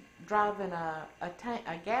was driving a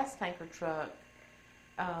gas tanker truck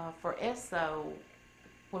for Esso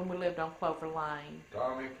when we lived on Clover Lane.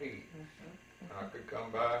 Tommy Pete. I could come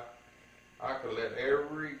by, I could let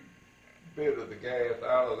every bit of the gas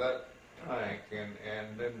out of that tank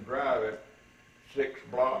and then drive it 6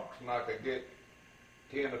 blocks and I could get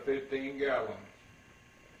 10 to 15 gallons.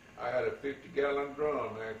 I had a 50-gallon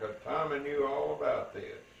drum there because Tommy knew all about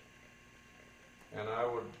this. And I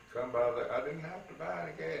would come by there. I didn't have to buy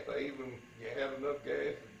any gas. You had enough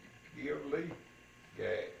gas to give Lee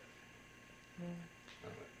gas.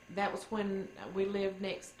 That was when we lived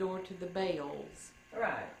next door to the Bells.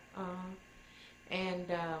 Right. And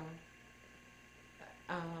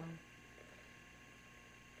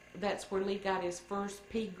that's where Lee got his first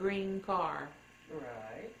pea green car.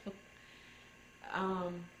 Right.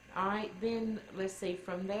 All right, then let's see.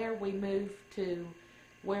 From there, we moved to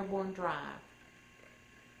Wellborn Drive.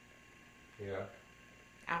 Yeah.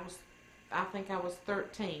 I think I was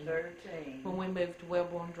 13 13. when we moved to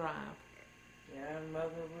Wellborn Drive. Yeah, and Mother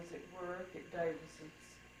was at work at Davison's.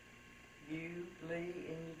 You, Lee,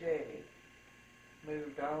 and your daddy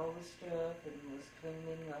moved all the stuff and was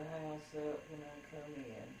cleaning the house up when I come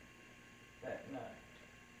in that night.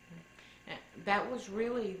 That was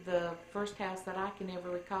really the first house that I can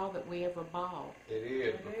ever recall that we ever bought. It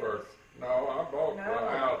is It the is. first. No, I bought the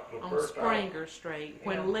house the On first time. Springer Street,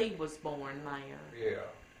 when Yeah. Lee was born there. Yeah,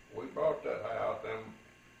 we bought that house and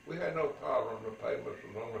we had no problem. The payments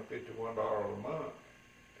was only $51 a month.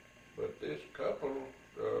 But this couple,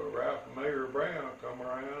 Ralph and Mayor Brown, come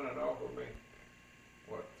around and offered me,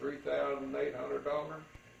 what, $3,800, I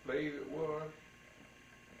believe it was.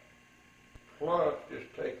 Plus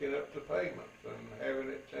just taking up the payments and having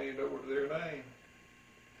it changed over to their name.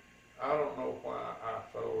 I don't know why I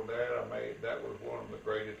sold that. That was one of the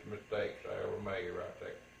greatest mistakes I ever made right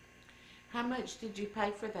there. How much did you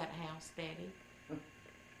pay for that house, Daddy? The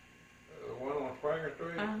one on Springer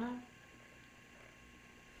Street? Uh-huh.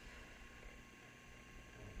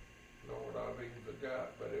 Lord, I've even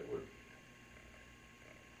forgot, but it was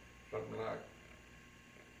something like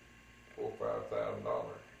 $4,000 or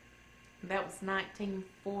 $5,000. That was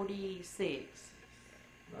 1946.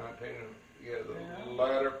 The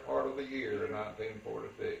latter part of the year,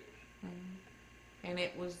 1946. And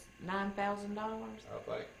it was $9,000? I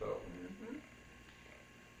think so. Mm-hmm.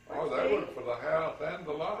 Oh, that was for the house and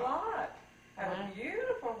the lot. Had Wow. a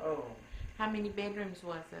beautiful home. How many bedrooms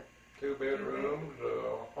was it? 2 bedrooms,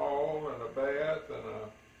 a hall and a bath and a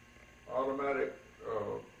automatic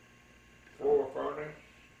floor furnace.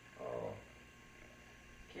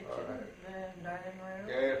 Kitchen and dining room.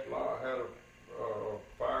 Gas lot, had a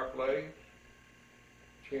fireplace,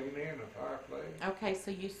 chimney and a fireplace. Okay, so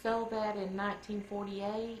you sold that in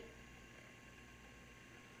 1948?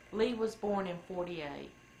 Lee was born in 48.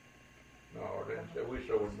 No, I didn't say, we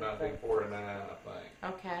sold in 1949, I think.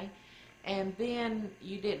 Okay. And then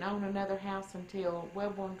you didn't own another house until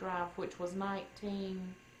Wellborn Drive, which was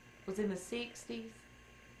was in the 60s?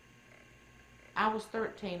 I was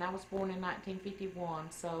 13. I was born in 1951,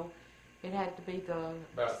 so it had to be the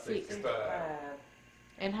About 60s. 65.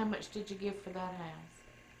 And how much did you give for that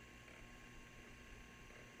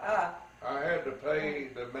house? I had to pay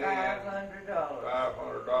the man $500.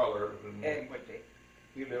 $500 and Equity.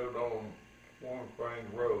 he lived on Warm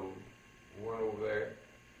Springs Road. We went over there.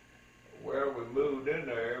 Well, we moved in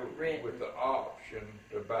there Renting. with the option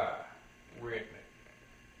to buy, renting it.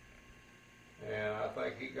 And I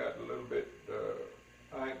think he got a little bit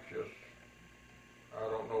anxious. I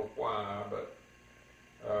don't know why, but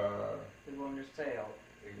We wanted to sell.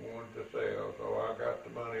 he wanted to sell, so I got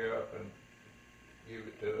the money up and give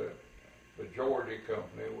it to the Georgia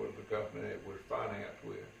company was the company it was financed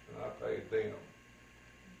with, and I paid them.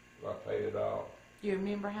 I paid it off. Do you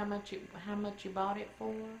remember how much you bought it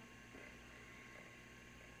for?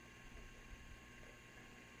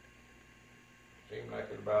 Seemed like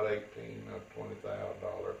it was about $18,000 or $20,000,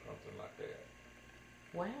 something like that.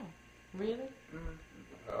 Wow, really?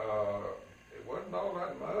 It wasn't all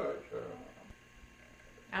that much.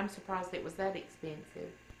 I'm surprised it was that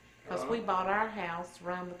expensive. Because we bought our house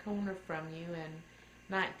around the corner from you in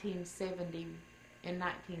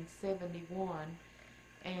 1971,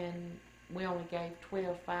 and we only gave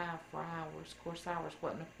 $12,500 for ours. Of course, ours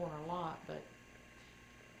wasn't a corner lot, but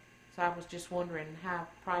so I was just wondering how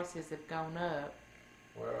prices have gone up.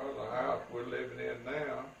 Well, the house we're living in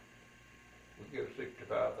now, we give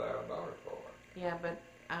 $65,000 for it. Yeah, but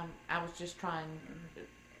I was just trying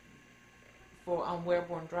for on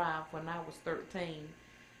Wellborn Drive when I was 13,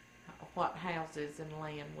 what houses and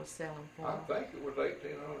land was selling for. I think it was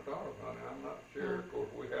 $1,800, honey. I'm not sure. Of course,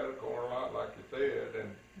 we had a corner lot, like you said,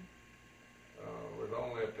 and it was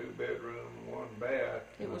only a 2-bedroom and 1 bath.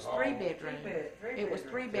 It was hall. 3 bedrooms. It was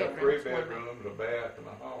 3 Yeah, bedrooms. 3 wasn't it? bedrooms, a bath, and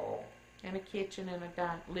a hall. And a kitchen and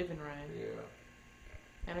a living room Yeah.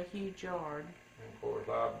 and a huge yard. And of course,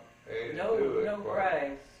 I added No, to it. no quite-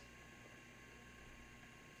 price.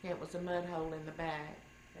 Yeah, it was a mud hole in the back.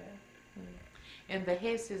 Yeah. And the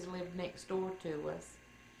Hesses lived next door to us.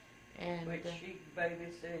 And Which she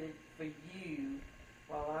babysitted for you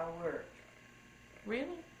while I worked.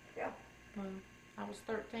 really? Yeah. Well, I was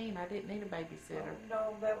 13. I didn't need a babysitter. Oh,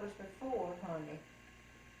 no, that was before, honey.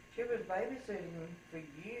 She was babysitting for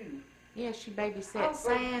you. Yeah, she babysat Oh, for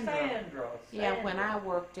Sandra. Sandra. Yeah, when I Sandra.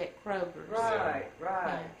 worked at Kroger's. Right,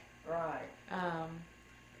 right, right.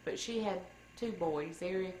 But she had 2 boys,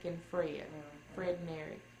 Eric and Fred. Fred and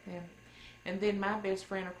Eric. Yeah. And then my best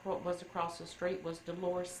friend was across the street was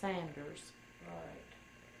Dolores Sanders. Right.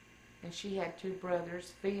 And she had 2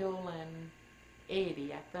 brothers, Phil and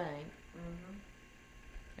Eddie, I think. Mm-hmm.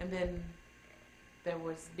 And then there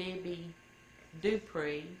was Debbie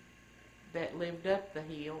Dupree that lived up the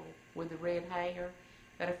hill with the red hair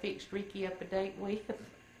that I fixed Ricky up a date with.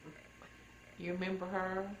 You remember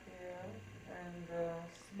her? Yeah. And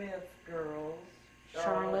Smith girls.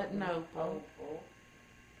 Charlotte and Opal.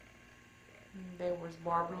 And there was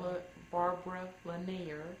Barbara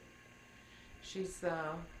Lanier. She's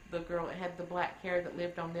the girl that had the black hair that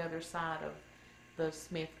lived on the other side of the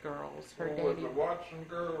Smith girls. Her Well, was daddy. the Watson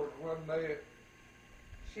girls, wasn't they?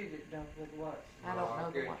 She didn't know what it was. I don't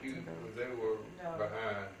know the guess Watson girls. they were No.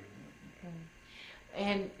 behind you.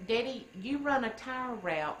 And Daddy, you run a tire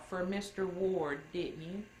route for Mr. Ward, didn't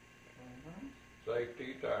you? Mm-hmm.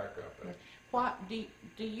 Safety Tire Company. What do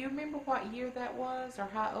you remember what year that was, or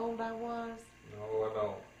how old I was? No, I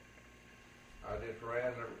don't. I just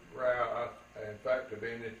ran the route. In fact,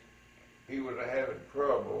 he was having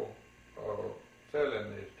trouble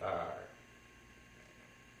selling his tires.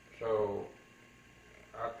 So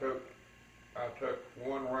I took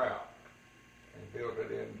one route and built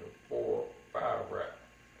it into 4, 5 routes.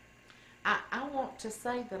 I want to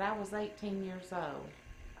say that I was 18 years old,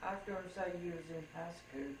 I was going to say you was in high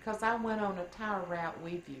school. because I went on a tire route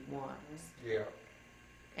with you once. Yeah.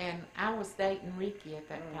 And I was dating Ricky at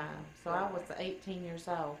that time, so I was 18 years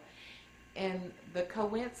old. And the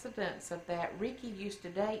coincidence of that, Ricky used to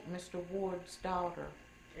date Mr. Ward's daughter.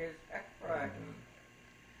 Is that right?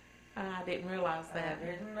 I didn't realize that. I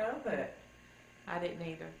didn't know that. I didn't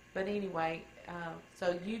either. But anyway,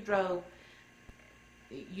 so you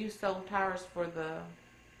sold tires for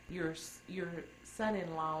your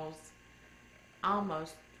son-in-law's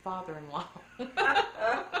almost father-in-law. Well,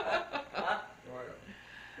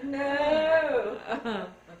 No.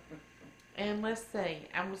 And let's see,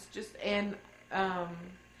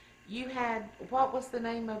 you had, what was the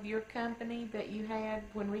name of your company that you had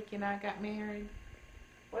when Ricky and I got married?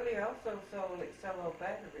 Well, he also sold Excello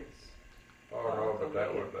batteries. oh no, but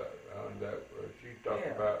that was, she talked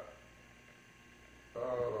Yeah. about,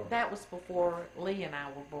 That was before Lee and I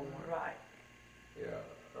were born. Right. yeah,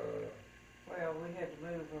 Well, we had to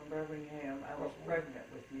move from Birmingham. I was pregnant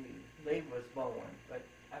with you. Lee was born, but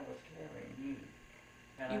I was carrying you.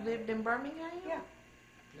 And You I- lived in Birmingham? Yeah.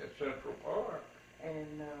 at Central Park,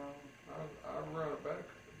 And I run a battery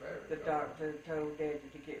the company. doctor told Daddy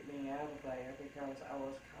to get me out of there because I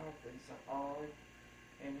was coughing so hard,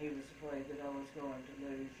 and he was afraid that I was going to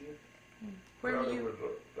lose you. Where Well, were you?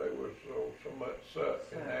 there was so much soot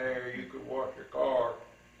in there, you could wash your car,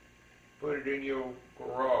 put it in your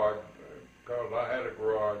garage, because I had a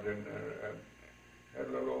garage and had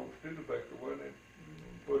a little old Studebaker, wasn't it?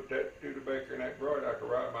 Put that Studebaker in that garage, I could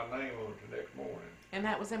write my name on it the next morning. And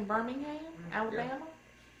that was in Birmingham, Alabama?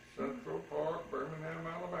 Central Park, Birmingham,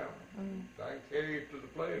 Alabama. Mm. I can carry you to the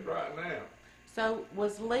place right now. So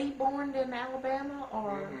was Lee born in Alabama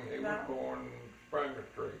or? He No. was born Springer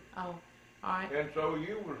Street. Oh, all right. And so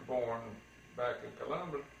you was born back in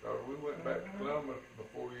Columbus, or we went back to Columbus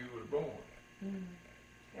before you was born. Mm.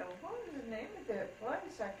 Now, what was the name of that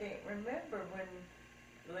place? I can't remember when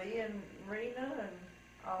Lee and Rena and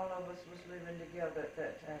all of us was living together at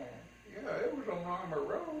that time. Yeah, it was on Armour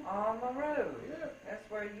Road. On the road. Yeah. That's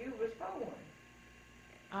where you was born.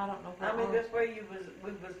 I don't know where. I mean, that's where we was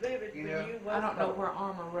living Yeah. when you was I don't know born. where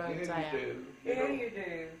Armour Road's Yeah, at. you do. Yeah, you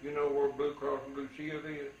do. You know where Blue Cross and Blue Shield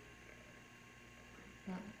is?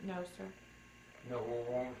 No, sir. You know where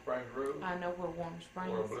Warm Springs Road? I know where Warm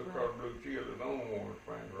Springs Where Blue is. Cross and Blue Shield is on Warm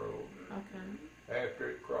Springs Road. Okay. After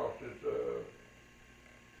it crosses,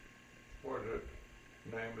 what is it,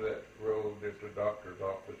 name of that road that the doctor's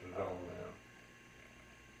office is on now?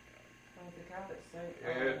 Oh, they call it St.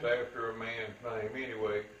 Yeah, it's after a man's name,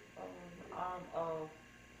 anyway.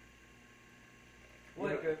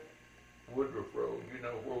 Woodruff. Woodruff Road, you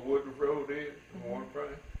know where Woodruff Road is, in Warm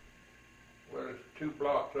Springs? Well, it's 2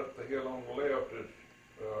 blocks up the hill on the left is,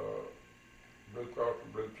 Blue Cross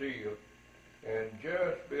and Blue Shield. And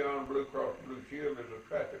just beyond Blue Cross and Blue Shield is a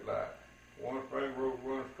traffic light. Warm Spring Road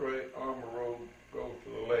runs straight, Armour Road goes to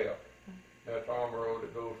the left. That's Armour Road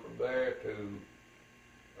that goes from there to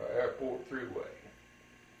Airport Freeway.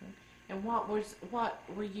 And what were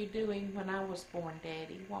you doing when I was born,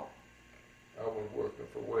 Daddy? What? I was working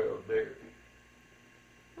for Wells Dairy.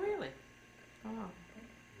 Really? Oh.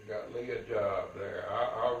 Got Lee a job there.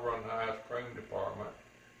 I run the ice cream department,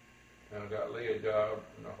 and I got Lee a job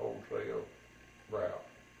in the wholesale route.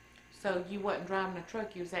 So you wasn't driving a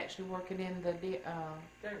truck, you was actually working in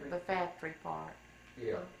the factory part.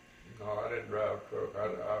 Yeah. No, I didn't drive a truck.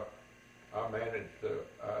 I managed the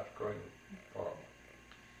ice cream department.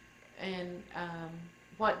 And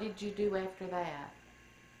what did you do after that?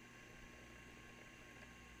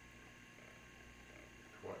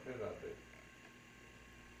 What did I do?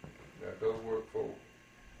 Did I go work for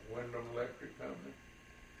Wyndham Electric Company?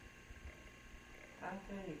 I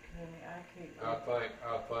think, honey, I keep. I think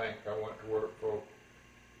I went to work for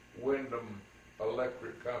Wyndham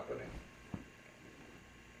Electric Company.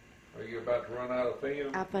 Are you about to run out of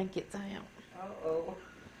film? I think it's out. Uh-oh.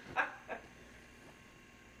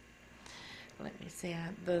 Let me see.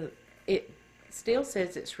 It still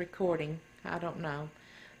says it's recording. I don't know.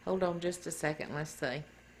 Hold on just a second. Let's see.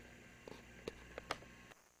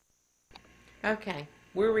 Okay,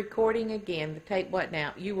 we're recording again. The tape, what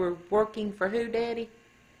now? You were working for who, Daddy?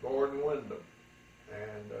 Gordon Wyndham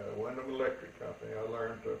and Wyndham Electric Company. I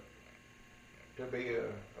learned to be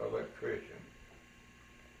an electrician.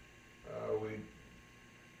 We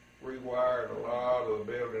rewired a lot of the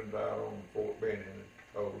buildings out on Fort Benning.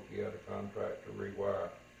 Told us he had a contract to rewire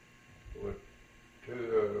with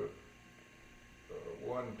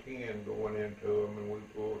 110 going into them, and we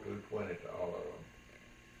pulled 220 to all of them.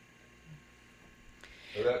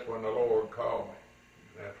 So that's when the Lord called me.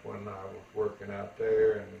 That's when I was working out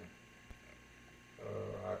there, and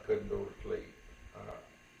I couldn't go to sleep.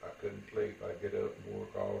 I couldn't sleep. I'd get up and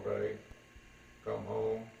work all day, come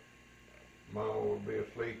home. Mama would be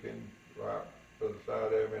asleep right to the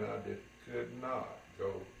side of me, and I just could not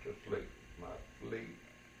go to sleep. My sleep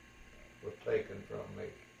was taken from me.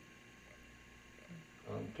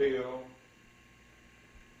 until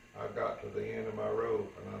I got to the end of my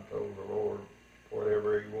rope, and I told the Lord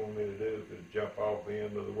whatever He wanted me to do, to jump off the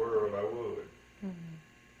end of the world, I would. Mm-hmm.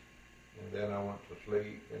 And then I went to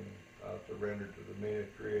sleep, and I surrendered to the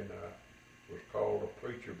ministry, and I was called a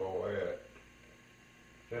preacher boy at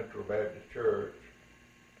Central Baptist Church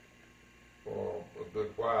for a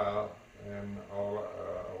good while, and I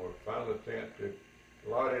was finally sent to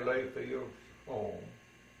Lottie Layfield's home,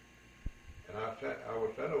 and I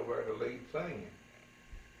was sent over to lead singing.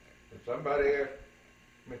 And somebody asked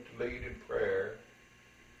me to lead in prayer,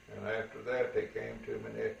 and after that they came to me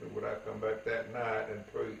and asked me would I come back that night and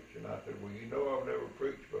preach, and I said, well, you know I've never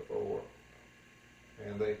preached before.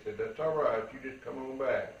 And they said, that's all right, you just come on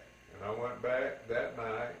back. And I went back that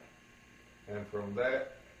night, and from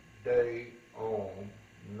that day on,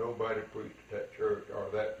 nobody preached at that church, or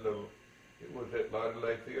that little, it was at Lottie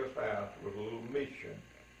Layfield's house, it was a little mission.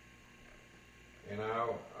 And I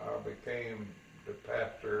became the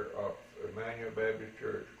pastor of Emmanuel Baptist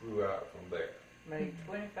Church, grew out from there. Made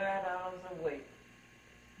 $25 a week.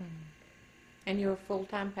 Mm-hmm. And you're a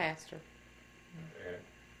full-time pastor. And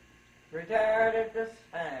Retired at this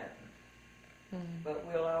time, Mm-hmm. but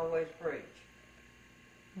we'll always preach.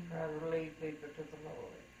 Mm-hmm. Try to lead people to the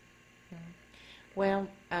Lord. Mm-hmm. Well,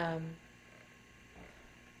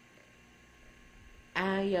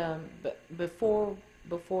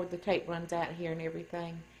 before the tape runs out here and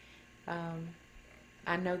everything,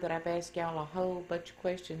 I know that I've asked y'all a whole bunch of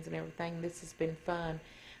questions and everything. This has been fun.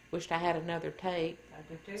 Wished I had another tape I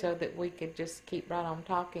do too. so that we could just keep right on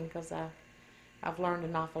talking, because I've learned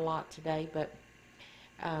an awful lot today. But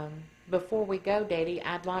before we go, Daddy,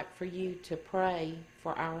 I'd like for you to pray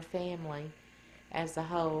for our family as a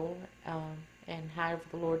whole, and however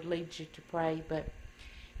the Lord leads you to pray. But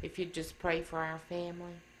if you'd just pray for our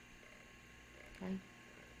family. Okay?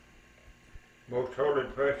 most holy,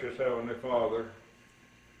 precious Heavenly Father,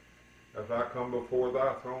 as I come before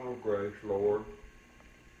Thy throne of grace, Lord,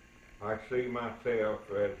 I see myself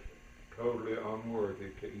as totally unworthy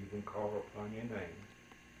to even call upon Your name.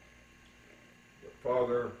 But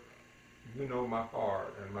Father, You know my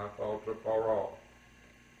heart, and my thoughts are far off.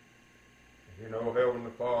 You know,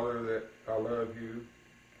 Heavenly Father, that I love You,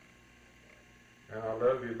 and I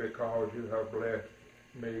love You because You have blessed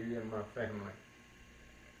me and my family.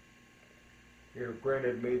 You have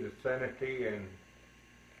granted me the sanity and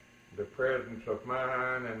the presence of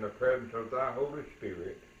mind and the presence of Thy Holy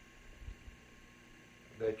Spirit,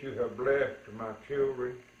 that You have blessed my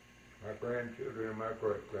children, my grandchildren, and my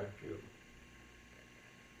great-grandchildren.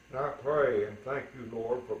 And I pray and thank You,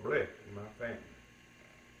 Lord, for blessing my family.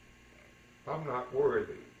 I'm not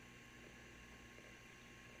worthy.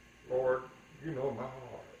 Lord, You know my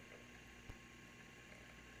heart.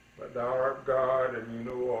 But Thou art God, and You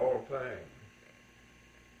know all things.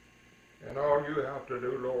 And all You have to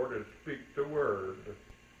do, Lord, is speak the word,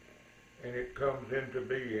 and it comes into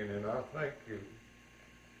being. And I thank You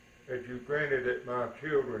that You granted that my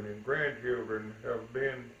children and grandchildren have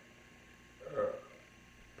been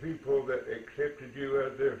people that accepted You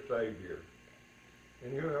as their Savior.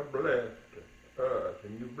 And You have blessed us,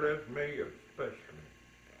 and You blessed me especially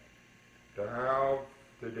to have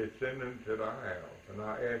the descendants that I have. And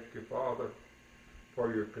I ask You, Father,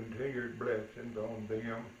 for Your continued blessings on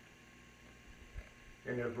them.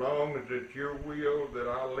 And as long as it's Your will that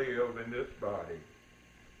I live in this body,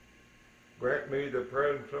 grant me the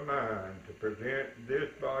presence of mind to present this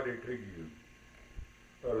body to You,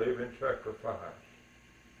 a living sacrifice,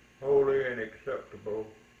 holy and acceptable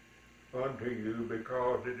unto You,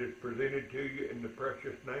 because it is presented to You in the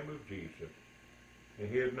precious name of Jesus. In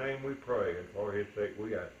His name we pray, and for His sake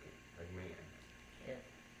we ask it.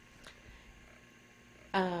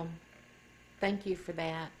 Amen. Thank you for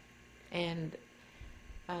that. And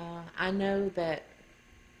I know that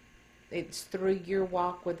it's through your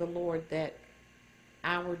walk with the Lord that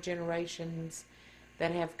our generations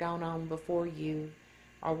that have gone on before you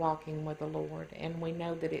are walking with the Lord. And we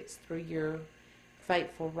know that it's through your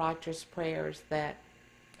faithful, righteous prayers that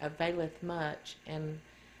availeth much in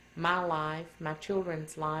my life, my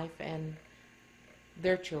children's life, and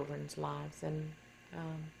their children's lives. And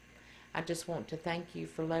I just want to thank You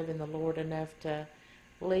for loving the Lord enough to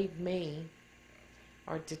lead me,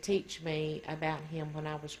 or to teach me about Him when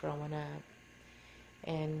I was growing up.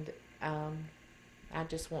 And I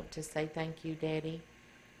just want to say thank you, Daddy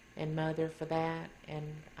and Mother, for that.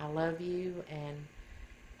 And I love you, and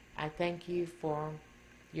I thank you for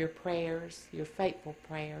your prayers, your faithful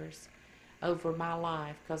prayers over my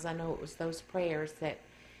life, because I know it was those prayers that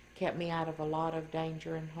kept me out of a lot of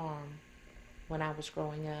danger and harm when I was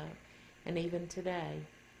growing up, and even today.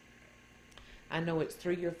 I know it's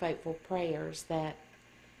through your faithful prayers that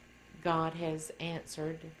God has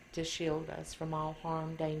answered to shield us from all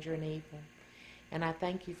harm, danger, and evil. And I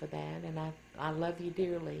thank you for that, and I love you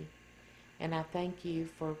dearly. And I thank you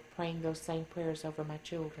for praying those same prayers over my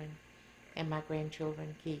children and my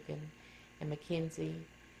grandchildren, Keegan and Mackenzie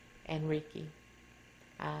and Ricky.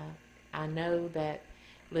 I know that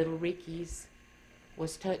little Ricky's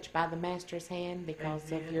was touched by the Master's hand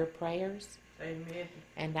because of your prayers. Amen.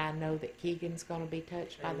 And I know that Keegan's going to be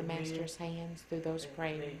touched by the Amen. Master's hands through those Amen.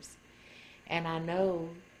 prayers. And I know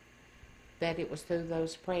that it was through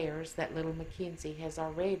those prayers that little Mackenzie has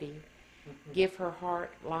already give her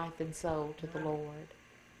heart, life, and soul to the Lord.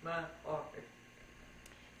 My heart.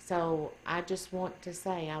 So I just want to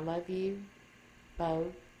say I love you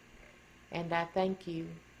both, and I thank you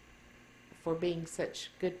for being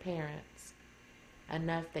such good parents,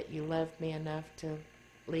 enough that you loved me enough to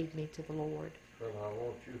lead me to the Lord. Well, I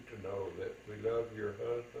want you to know that we love your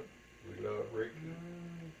husband, we love Ricky.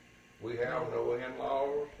 We have no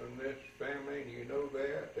in-laws in this family, and you know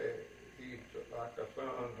that he's like a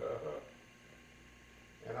son to us.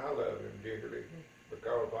 And I love him dearly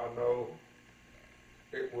because I know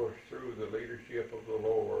it was through the leadership of the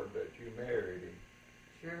Lord that you married him.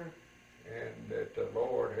 Sure. And that the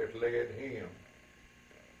Lord has led him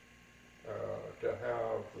to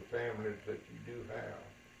have the families that you do have.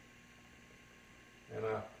 And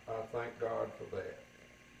I thank God for that.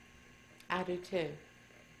 I do too.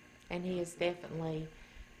 And he is definitely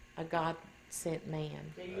a God-sent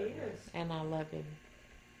man. He is. And I love him.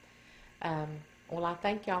 Well, I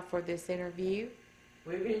thank y'all for this interview.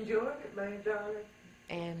 We've enjoyed it, man, darling.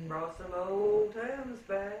 And Brought some old times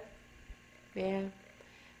back. yeah.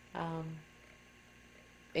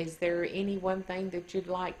 Is there any one thing that you'd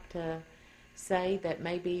like to say that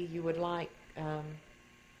maybe you would like?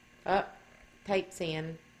 Tape's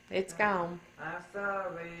in. It's gone. I'm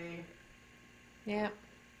sorry. Yeah.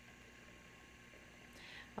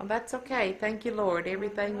 Well, that's okay. Thank you, Lord.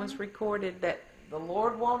 Everything was recorded that the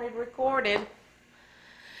Lord wanted recorded.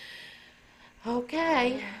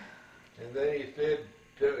 Okay. And then he said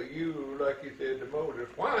to you, like he said to Moses,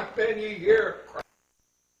 why stand ye here